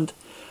Sunderland.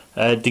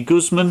 De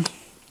Guzman,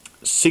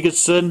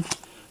 Sigurdsson,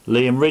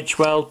 Liam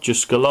Ridgewell,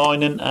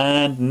 Juskalainen,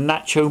 and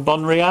Nacho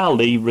Monreal,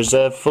 the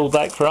reserve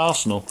fullback for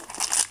Arsenal.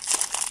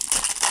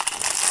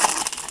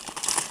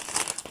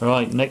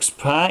 Right, next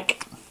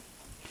pack,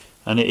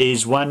 and it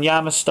is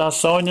Wanyama star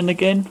signing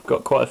again.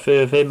 Got quite a few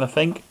of him, I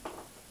think.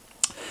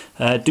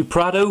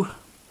 Duprado,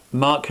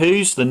 Mark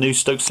Hughes, the new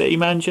Stoke City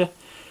manager.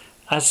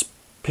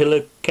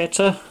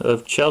 Azpilicueta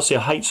of Chelsea, I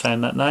hate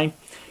saying that name.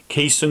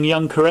 Ki Sung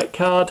Young correct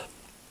card.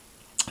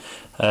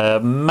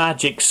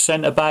 Magic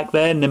centre back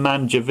there,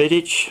 Nemanja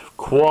Vidic,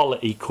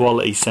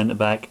 quality centre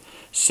back.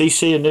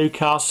 CC of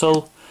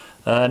Newcastle,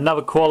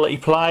 another quality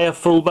player,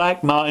 full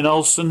back Martin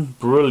Olsen,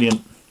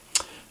 brilliant.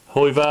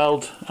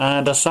 Højvald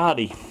and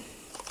Asadi.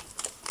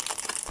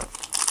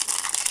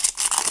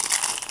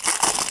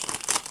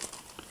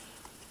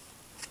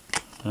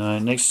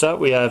 Next up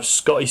we have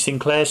Scotty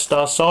Sinclair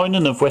star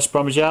signing of West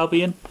Bromwich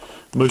Albion,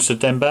 Moussa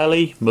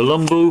Dembele,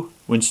 Malumbu,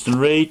 Winston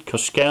Reid,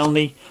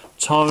 Koscielny,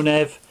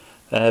 Tonev,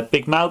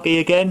 Big Malky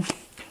again,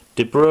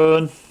 De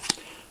Bruyne,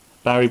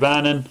 Barry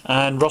Bannon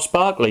and Ross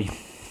Barkley.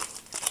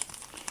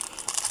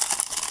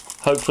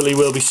 Hopefully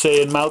we'll be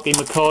seeing Malky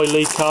McCoy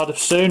leave Cardiff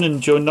soon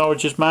and join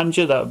Norwich as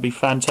manager. That would be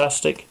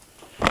fantastic.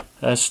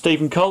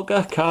 Stephen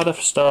Colker,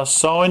 Cardiff star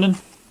signing.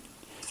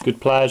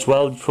 Good player as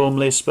well,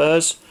 formerly of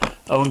Spurs.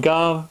 Owen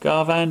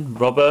Garvan,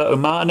 Roberto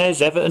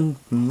Martinez, Everton,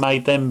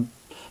 made them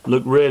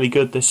look really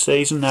good this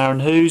season.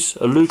 Aaron Hughes,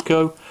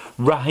 Aluko,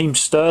 Raheem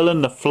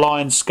Sterling, the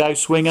flying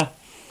Scouse winger.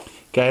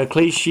 Gael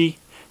Clichy,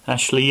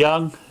 Ashley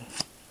Young,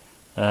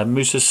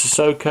 Musa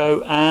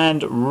Sissoko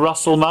and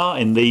Russell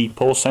Martin, the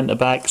poor centre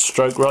back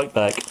stroke right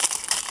back.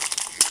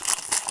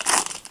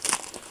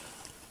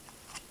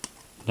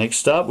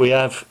 Next up we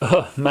have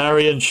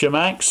Marian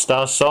Shamak,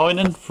 star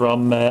signing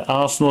from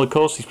Arsenal, of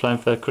course. He's playing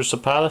for Crystal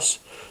Palace.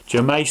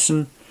 Joe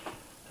Mason,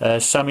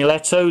 Samuel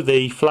Eto'o,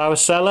 the flower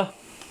seller.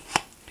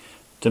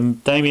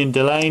 Damien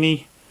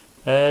Delaney,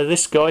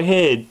 this guy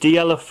here,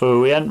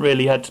 DELUXE. We hadn't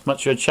really had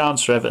much of a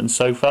chance for Everton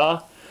so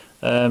far.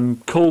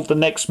 Called the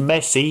next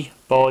Messi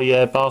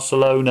by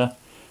Barcelona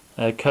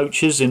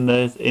coaches in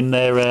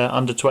their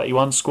under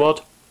 21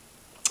 squad.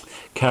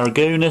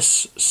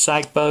 Karagunis,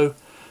 Sagbo,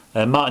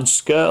 Martin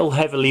Skirtle,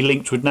 heavily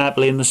linked with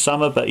Napoli in the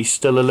summer, but he's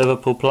still a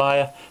Liverpool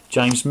player.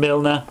 James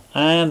Milner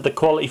and the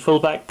quality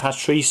fullback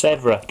Patrice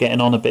Evra,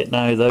 getting on a bit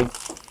now though.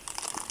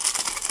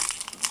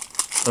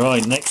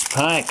 Right, next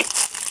pack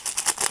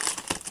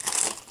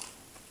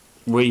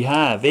we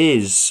have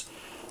is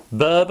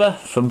Berber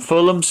from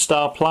Fulham,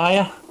 star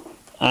player.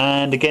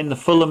 And again the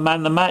Fulham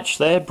man the match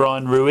there,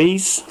 Brian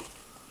Ruiz.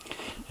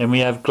 Then we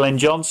have Glenn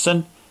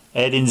Johnson,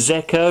 Edin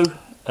Dzeko,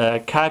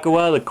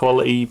 Kagawa, the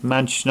quality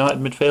Manchester United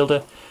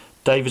midfielder,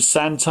 David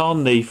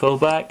Santon, the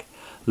fullback,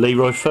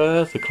 Leroy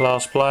Fer, the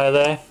class player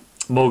there,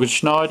 Morgan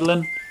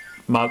Schneiderlin,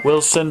 Mark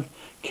Wilson,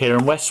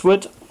 Kieran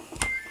Westwood.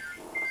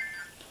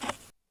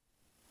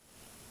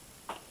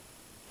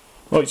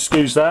 Oh,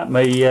 excuse that,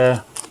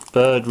 my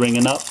bird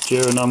ringing up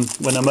during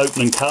when I'm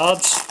opening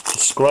cards.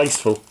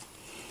 Disgraceful.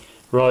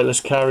 Right,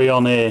 let's carry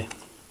on here.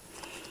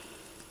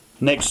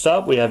 Next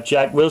up we have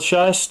Jack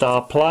Wilshere,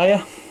 star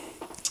player.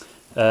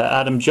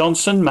 Adam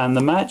Johnson, man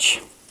the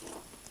match.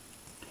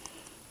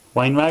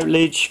 Wayne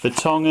Routledge,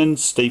 Vertonghen,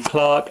 Steve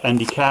Clark,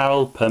 Andy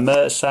Carroll, Per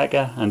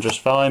Mertesacker, Andres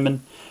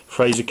Vyman,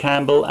 Fraser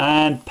Campbell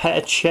and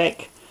Petr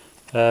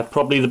Cech,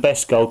 probably the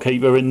best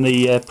goalkeeper in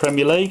the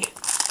Premier League.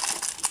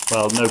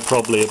 Well, no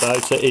probably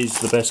about it, is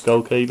the best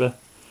goalkeeper.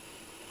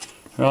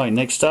 Right,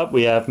 next up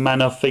we have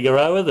Mano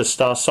Figueroa, the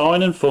star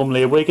signing,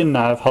 formerly of Wigan,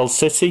 now of Hull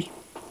City.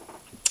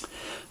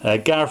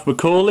 Gareth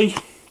McCauley,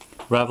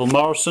 Ravel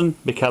Morrison,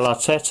 Mikel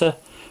Arteta,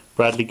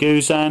 Bradley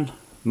Guzan,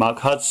 Mark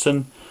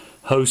Hudson,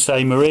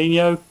 Jose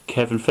Mourinho,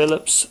 Kevin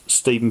Phillips,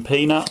 Stephen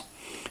Peanut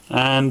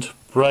and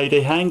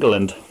Brady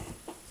Hangeland.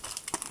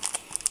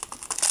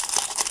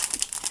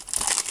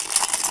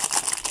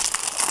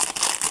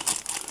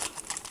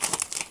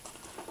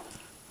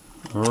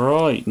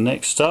 Right,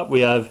 next up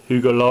we have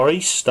Hugo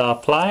Lloris, star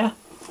player.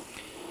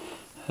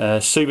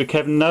 Super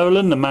Kevin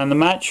Nolan, the man the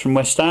match from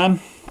West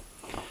Ham.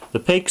 The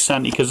Pig,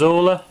 Santi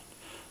Cazorla.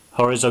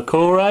 Horace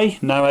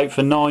Okore, now out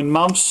for 9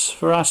 months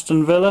for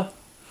Aston Villa.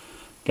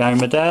 Gary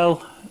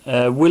Medel.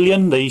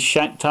 Willian, the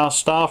Shakhtar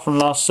star from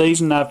last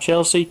season, now of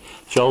Chelsea.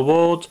 Joel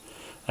Ward.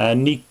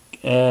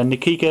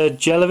 Nikika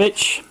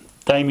Jelavic.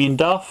 Damien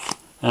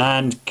Duff.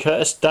 And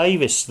Curtis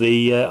Davis,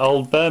 the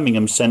old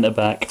Birmingham centre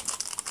back.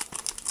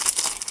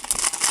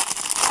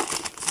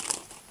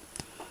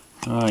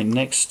 Right,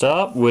 next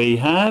up we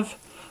have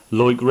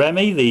Loic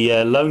Remy,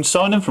 the loan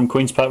signing from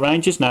Queen's Park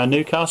Rangers, now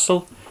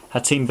Newcastle.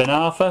 Hatim Ben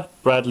Arfa,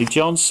 Bradley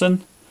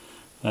Johnson,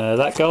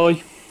 that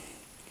guy.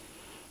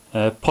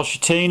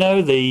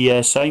 Pochettino,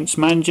 the Saints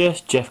manager,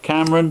 Jeff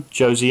Cameron,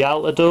 Josie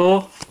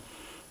Altidore,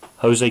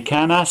 Jose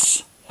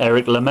Canas,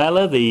 Eric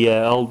Lamela, the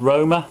old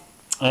Roma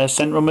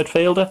central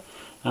midfielder,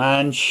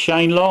 and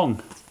Shane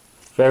Long.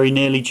 Very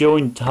nearly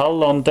joined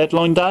Hull on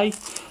deadline day.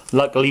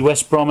 Luckily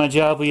West Bromwich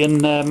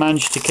Albion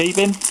managed to keep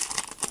him.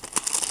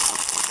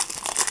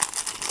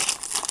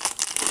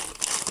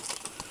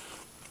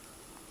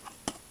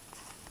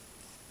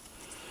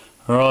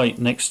 Right,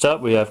 next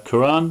up we have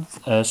Curran,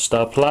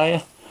 star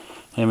player,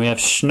 and we have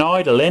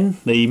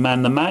Schneiderlin, the man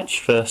of the match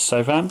for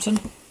Southampton,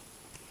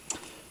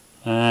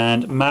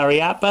 and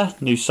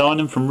Mariappa, new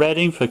signing from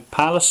Reading for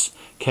Palace,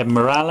 Kevin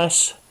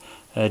Morales,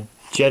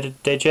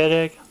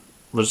 Jedeg,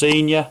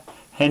 Rosinia,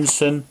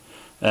 Henson,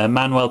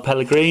 Manuel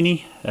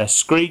Pellegrini,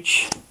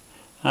 Screech,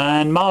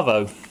 and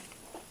Marvo.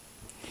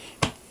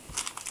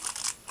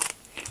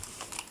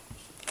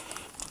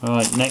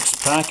 Right,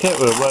 next packet,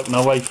 we're working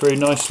our way through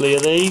nicely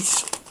of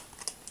these.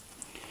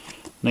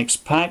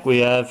 Next pack we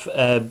have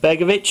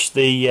Begovic,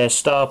 the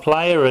star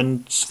player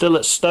and still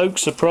at Stoke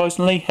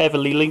surprisingly,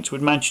 heavily linked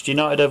with Manchester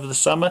United over the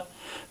summer.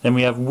 Then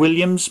we have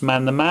Williams,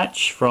 man the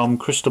match from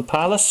Crystal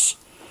Palace.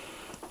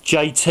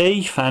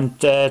 JT,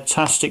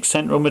 fantastic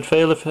central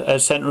midfielder,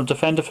 central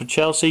defender for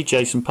Chelsea.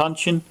 Jason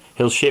Punchin,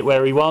 he'll shit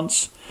where he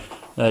wants.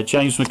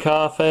 James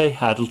McCarthy,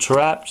 Adel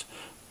Trapt,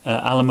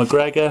 Alan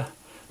McGregor,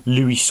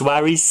 Luis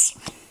Suarez,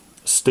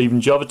 Stephen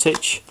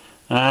Jovetic,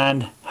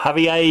 and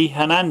Javier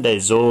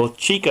Hernandez, or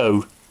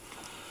Chico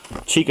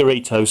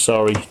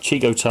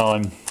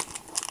time.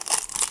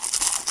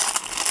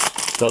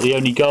 Got the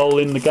only goal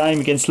in the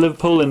game against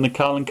Liverpool in the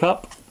Carling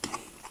Cup.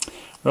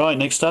 Right,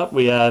 next up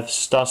we have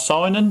star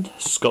signing,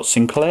 Scott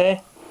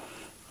Sinclair,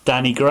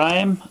 Danny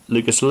Graham,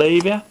 Lucas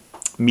Levia,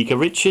 Mika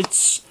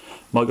Richards,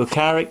 Michael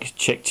Carrick,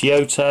 Czech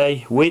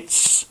Tiote,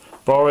 Witz,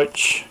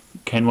 Boric,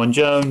 Kenwan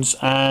Jones,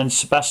 and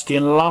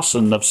Sebastian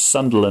Larsson of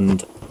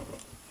Sunderland.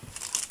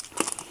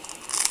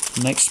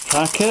 Next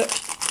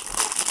packet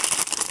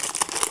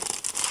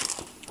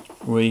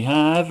we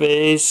have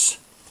is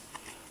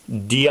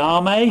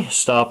Diame,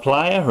 star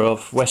player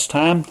of West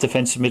Ham,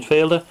 defensive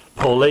midfielder.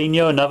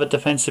 Paulinho, another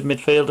defensive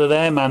midfielder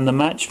there, man the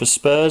match for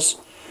Spurs.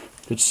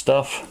 Good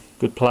stuff,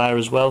 good player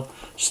as well.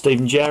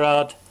 Steven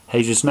Gerrard,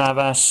 Jesus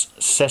Navas,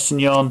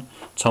 Sessegnon,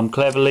 Tom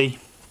Cleverley,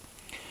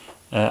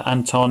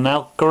 Anton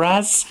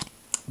Alcaraz,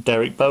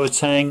 Derek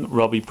Boateng,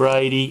 Robbie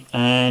Brady,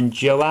 and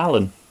Joe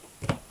Allen.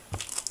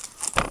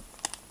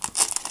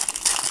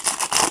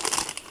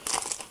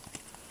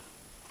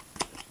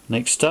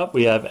 Next up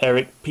we have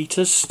Eric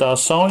Peters, star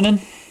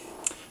signing,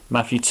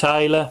 Matthew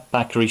Taylor,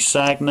 Bakary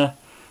Sagna,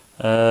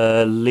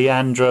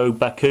 Leandro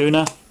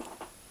Bacuna,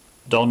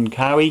 Don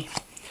Cowie,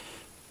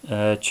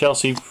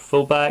 Chelsea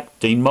fullback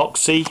Dean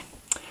Moxey,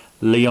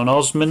 Leon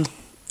Osman,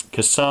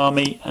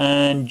 Kasami,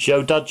 and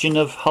Joe Dudgeon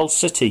of Hull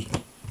City.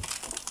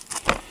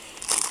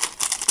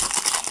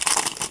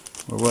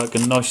 We're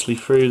working nicely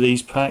through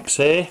these packs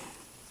here,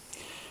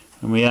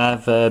 and we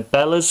have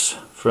Bellas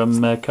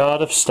from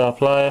Cardiff, star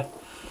player.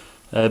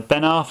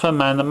 Ben Arthur,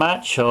 man the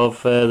match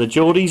of the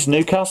Geordies,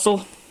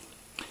 Newcastle.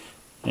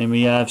 Then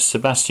we have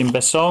Sebastian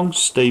Besson,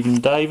 Stephen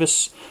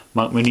Davis,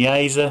 Mark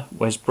Muniesa,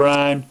 Wes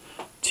Brown,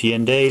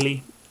 Tien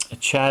Daly,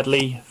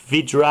 Chadley,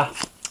 Vidra,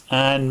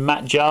 and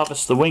Matt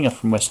Jarvis, the winger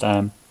from West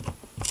Ham.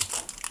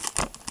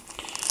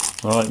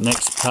 Right,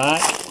 next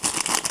pack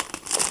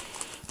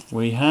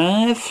we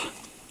have,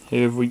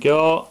 who have we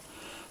got?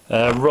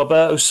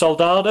 Roberto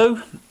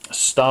Soldado,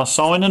 star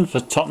signing for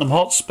Tottenham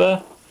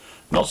Hotspur.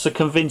 Not so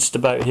convinced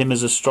about him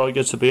as a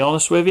striker, to be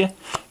honest with you.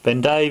 Ben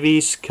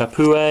Davies,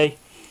 Capoue,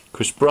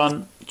 Chris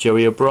Brunt,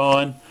 Joey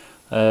O'Brien,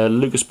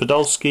 Lucas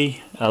Podolski,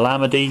 El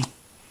Amadi,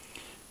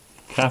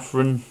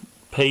 Catherine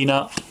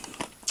Peanut,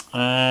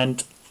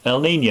 and El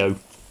Nino.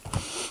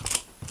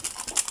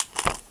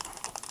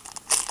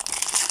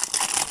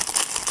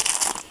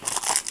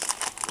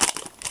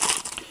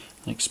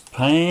 Next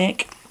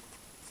pack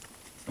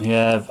we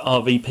have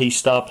RVP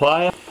star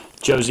player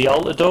Josie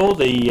Altidore,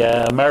 the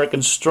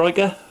American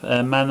striker,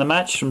 man of the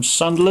match from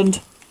Sunderland.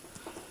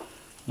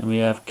 And we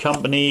have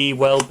Company,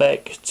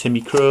 Welbeck,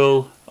 Timmy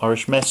Krul,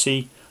 Orish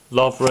Messi,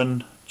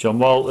 Lovren, John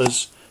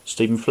Walters,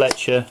 Stephen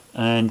Fletcher,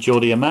 and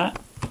Jordi Amat.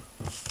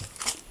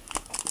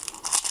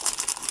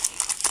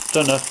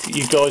 Don't know if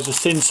you guys have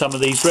seen some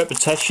of these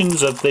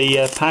repetitions of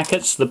the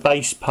packets, the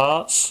base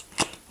parts.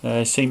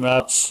 Seem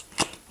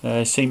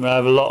to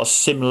have a lot of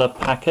similar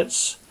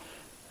packets.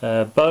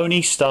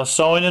 Boney, star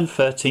signing,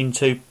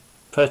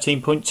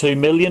 13.2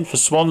 million for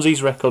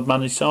Swansea's record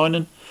money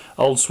signing.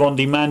 Old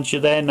Swansea manager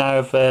there now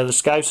of the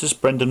Scousers,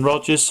 Brendan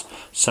Rodgers,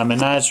 Sam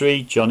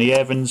Nasri, Johnny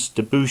Evans,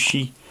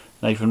 Debussy,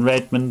 Nathan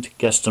Redmond,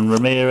 Gaston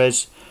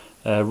Ramirez,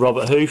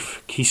 Robert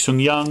Hoof, Ki Sung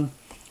Young,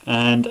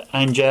 and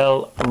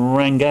Angel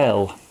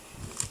Rangel.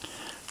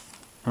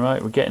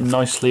 Right, we're getting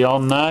nicely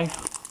on now.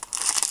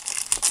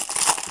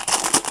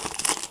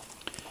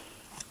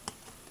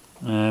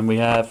 And we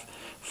have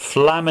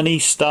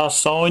Flamini star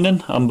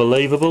signing,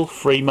 unbelievable,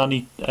 free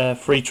money,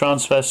 free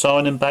transfer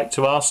signing back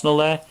to Arsenal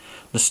there.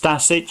 The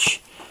Stasic,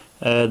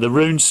 the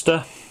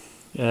Runester,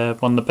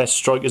 one of the best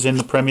strikers in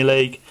the Premier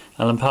League.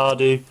 Alan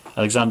Pardew,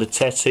 Alexander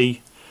Tettey,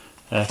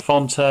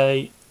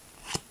 Fonte,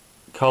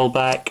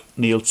 Colback,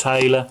 Neil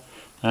Taylor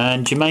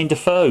and Jermaine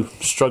Defoe,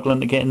 struggling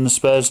to get in the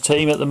Spurs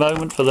team at the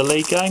moment for the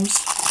league games.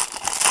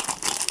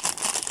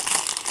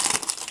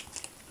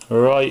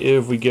 Right, who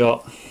have we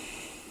got?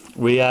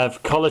 We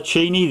have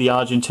Colaccini, the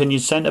Argentinian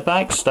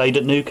centre-back, stayed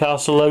at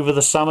Newcastle over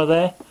the summer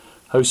there.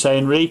 Jose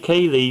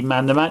Enrique, the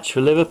man of the match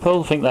for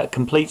Liverpool. I think that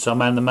completes our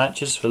man of the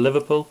matches for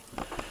Liverpool.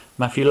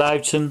 Matthew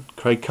Loughton,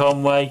 Craig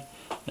Conway,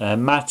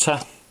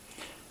 Mata,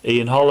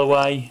 Ian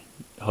Holloway,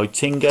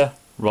 Hoitinga,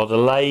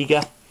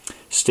 Rodallega,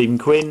 Stephen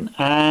Quinn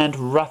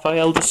and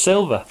Rafael da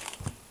Silva.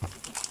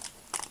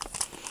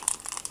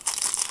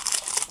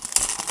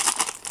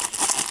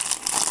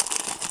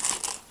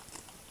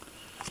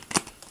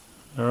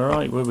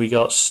 Alright, where we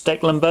got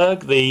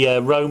Stecklenburg, the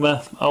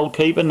Roma old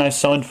keeper, now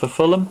signed for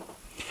Fulham.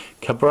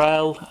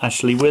 Cabral,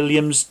 Ashley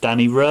Williams,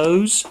 Danny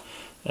Rose,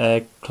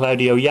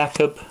 Claudio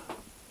Jacob,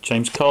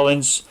 James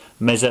Collins,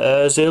 Mesut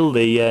Ozil,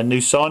 the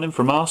new signing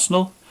from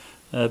Arsenal.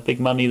 Big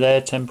money there,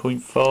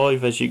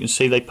 10.5. As you can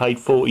see, they paid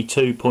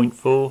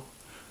 42.4.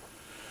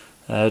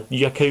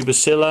 Yakuba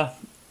Silla,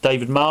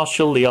 David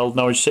Marshall, the old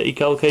Norwich City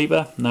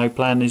goalkeeper, now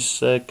playing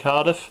his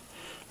Cardiff,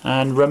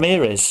 and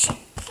Ramirez.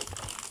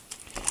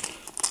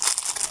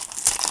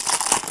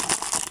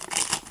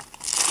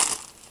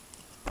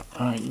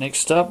 Alright,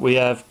 next up we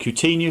have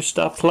Coutinho,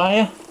 star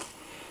player,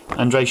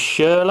 Andre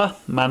Schürrle,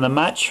 man of the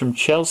match from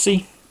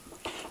Chelsea,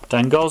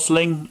 Dan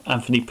Gosling,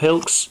 Anthony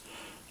Pilks,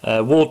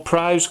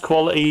 Ward-Prowse,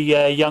 quality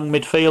young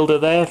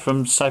midfielder there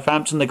from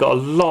Southampton. They've got a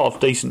lot of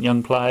decent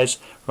young players.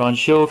 Ryan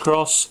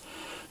Shawcross,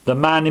 the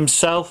man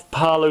himself,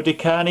 Paolo Di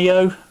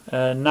Canio,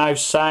 now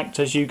sacked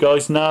as you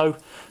guys know,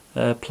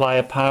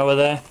 player power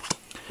there.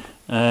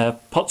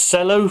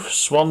 Pozzello,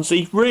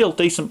 Swansea, real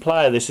decent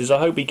player this is. I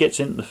hope he gets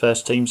into the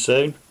first team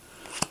soon.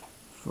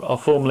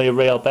 Formerly of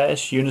Real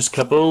Betis, Yunus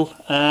Kabul,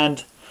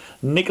 and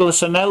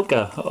Nicolas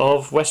Anelka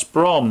of West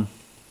Brom.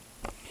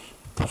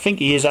 I think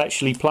he is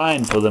actually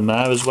playing for them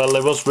now as well.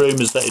 There was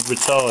rumours that he'd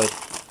retired.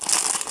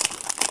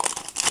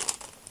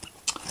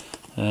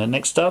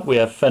 Next up we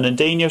have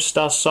Fernandinho,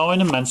 star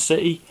signing, Man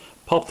City,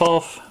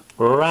 Popov,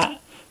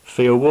 Rat,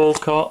 Theo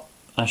Walcott,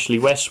 Ashley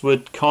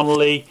Westwood,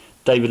 Connolly,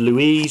 David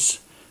Luiz,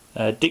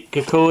 Dick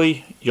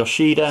Gakoi,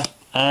 Yoshida,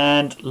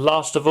 and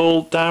last of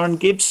all Darren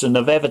Gibson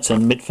of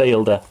Everton,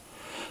 midfielder.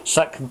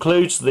 So that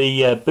concludes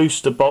the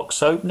booster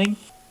box opening.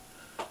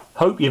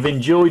 Hope you've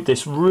enjoyed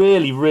this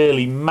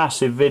really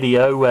massive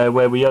video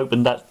where we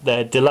opened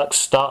that deluxe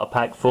starter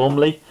pack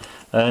formerly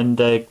and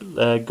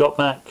got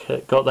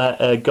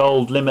that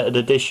gold limited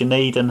edition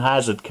Eden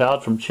Hazard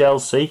card from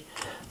Chelsea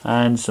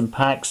and some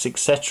packs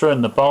etc,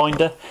 and the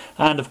binder,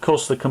 and of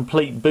course the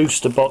complete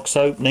booster box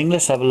opening.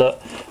 Let's have a look.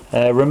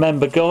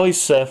 Remember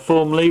guys,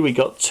 formerly we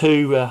got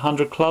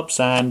 200 clubs,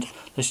 and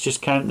let's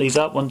just count these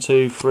up: 1,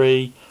 2,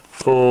 3,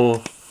 4,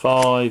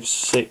 5,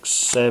 6,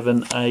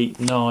 7, 8,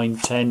 9,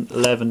 10,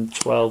 11,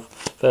 12,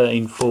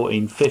 13,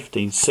 14,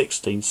 15,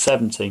 16,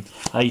 17,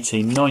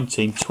 18,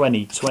 19,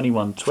 20,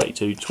 21,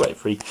 22,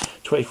 23,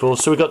 24.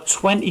 So we've got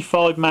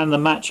 25 man of the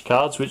match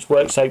cards, which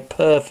works out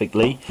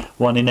perfectly,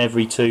 1 in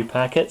every 2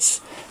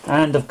 packets.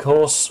 And of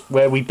course,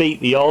 where we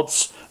beat the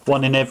odds,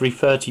 1 in every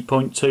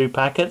 30.2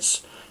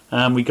 packets.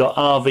 And we got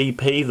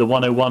RVP, the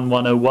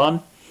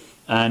 101-101,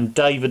 and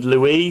David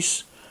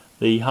Luiz,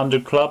 the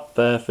 100 club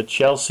for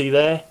Chelsea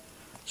there.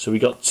 So we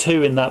got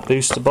 2 in that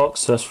booster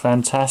box, so that's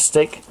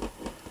fantastic.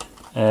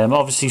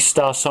 Obviously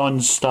star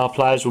signs, star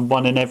players were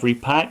 1 in every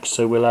pack,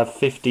 so we'll have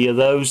 50 of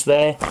those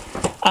there.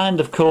 And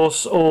of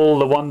course all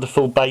the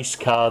wonderful base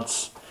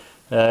cards,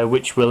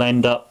 which we'll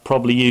end up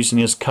probably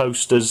using as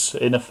coasters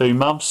in a few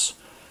months.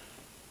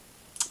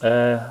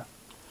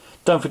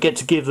 Don't forget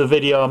to give the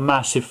video a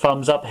massive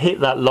thumbs up, hit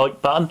that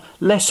like button.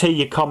 Let's hear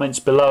your comments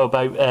below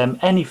about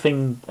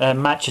anything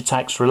Match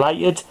Attax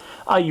related.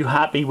 Are you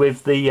happy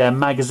with the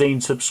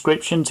magazine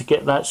subscription to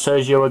get that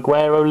Sergio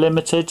Aguero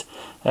limited,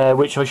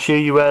 which I showed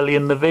you early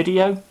in the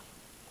video?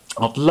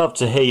 I'd love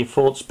to hear your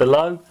thoughts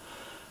below.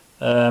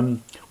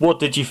 What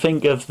did you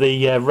think of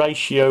the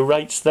ratio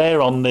rates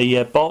there on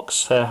the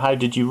box? How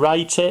did you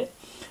rate it?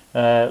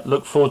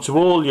 Look forward to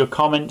all your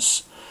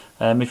comments.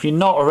 If you're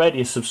not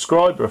already a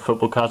subscriber of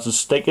Football Cards and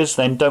Stickers,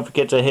 then don't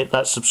forget to hit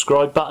that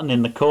subscribe button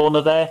in the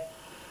corner there.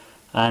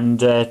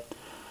 And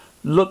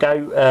look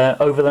out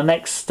over the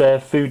next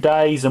few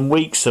days and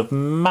weeks of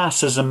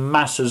masses and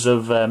masses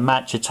of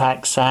Match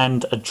Attax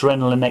and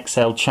Adrenaline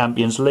XL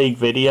Champions League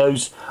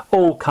videos,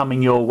 all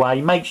coming your way.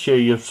 Make sure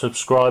you're a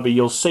subscriber.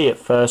 You'll see it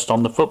first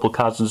on the Football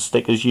Cards and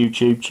Stickers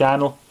YouTube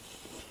channel.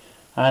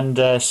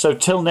 And so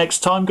till next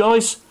time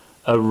guys,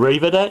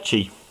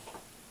 arrivederci.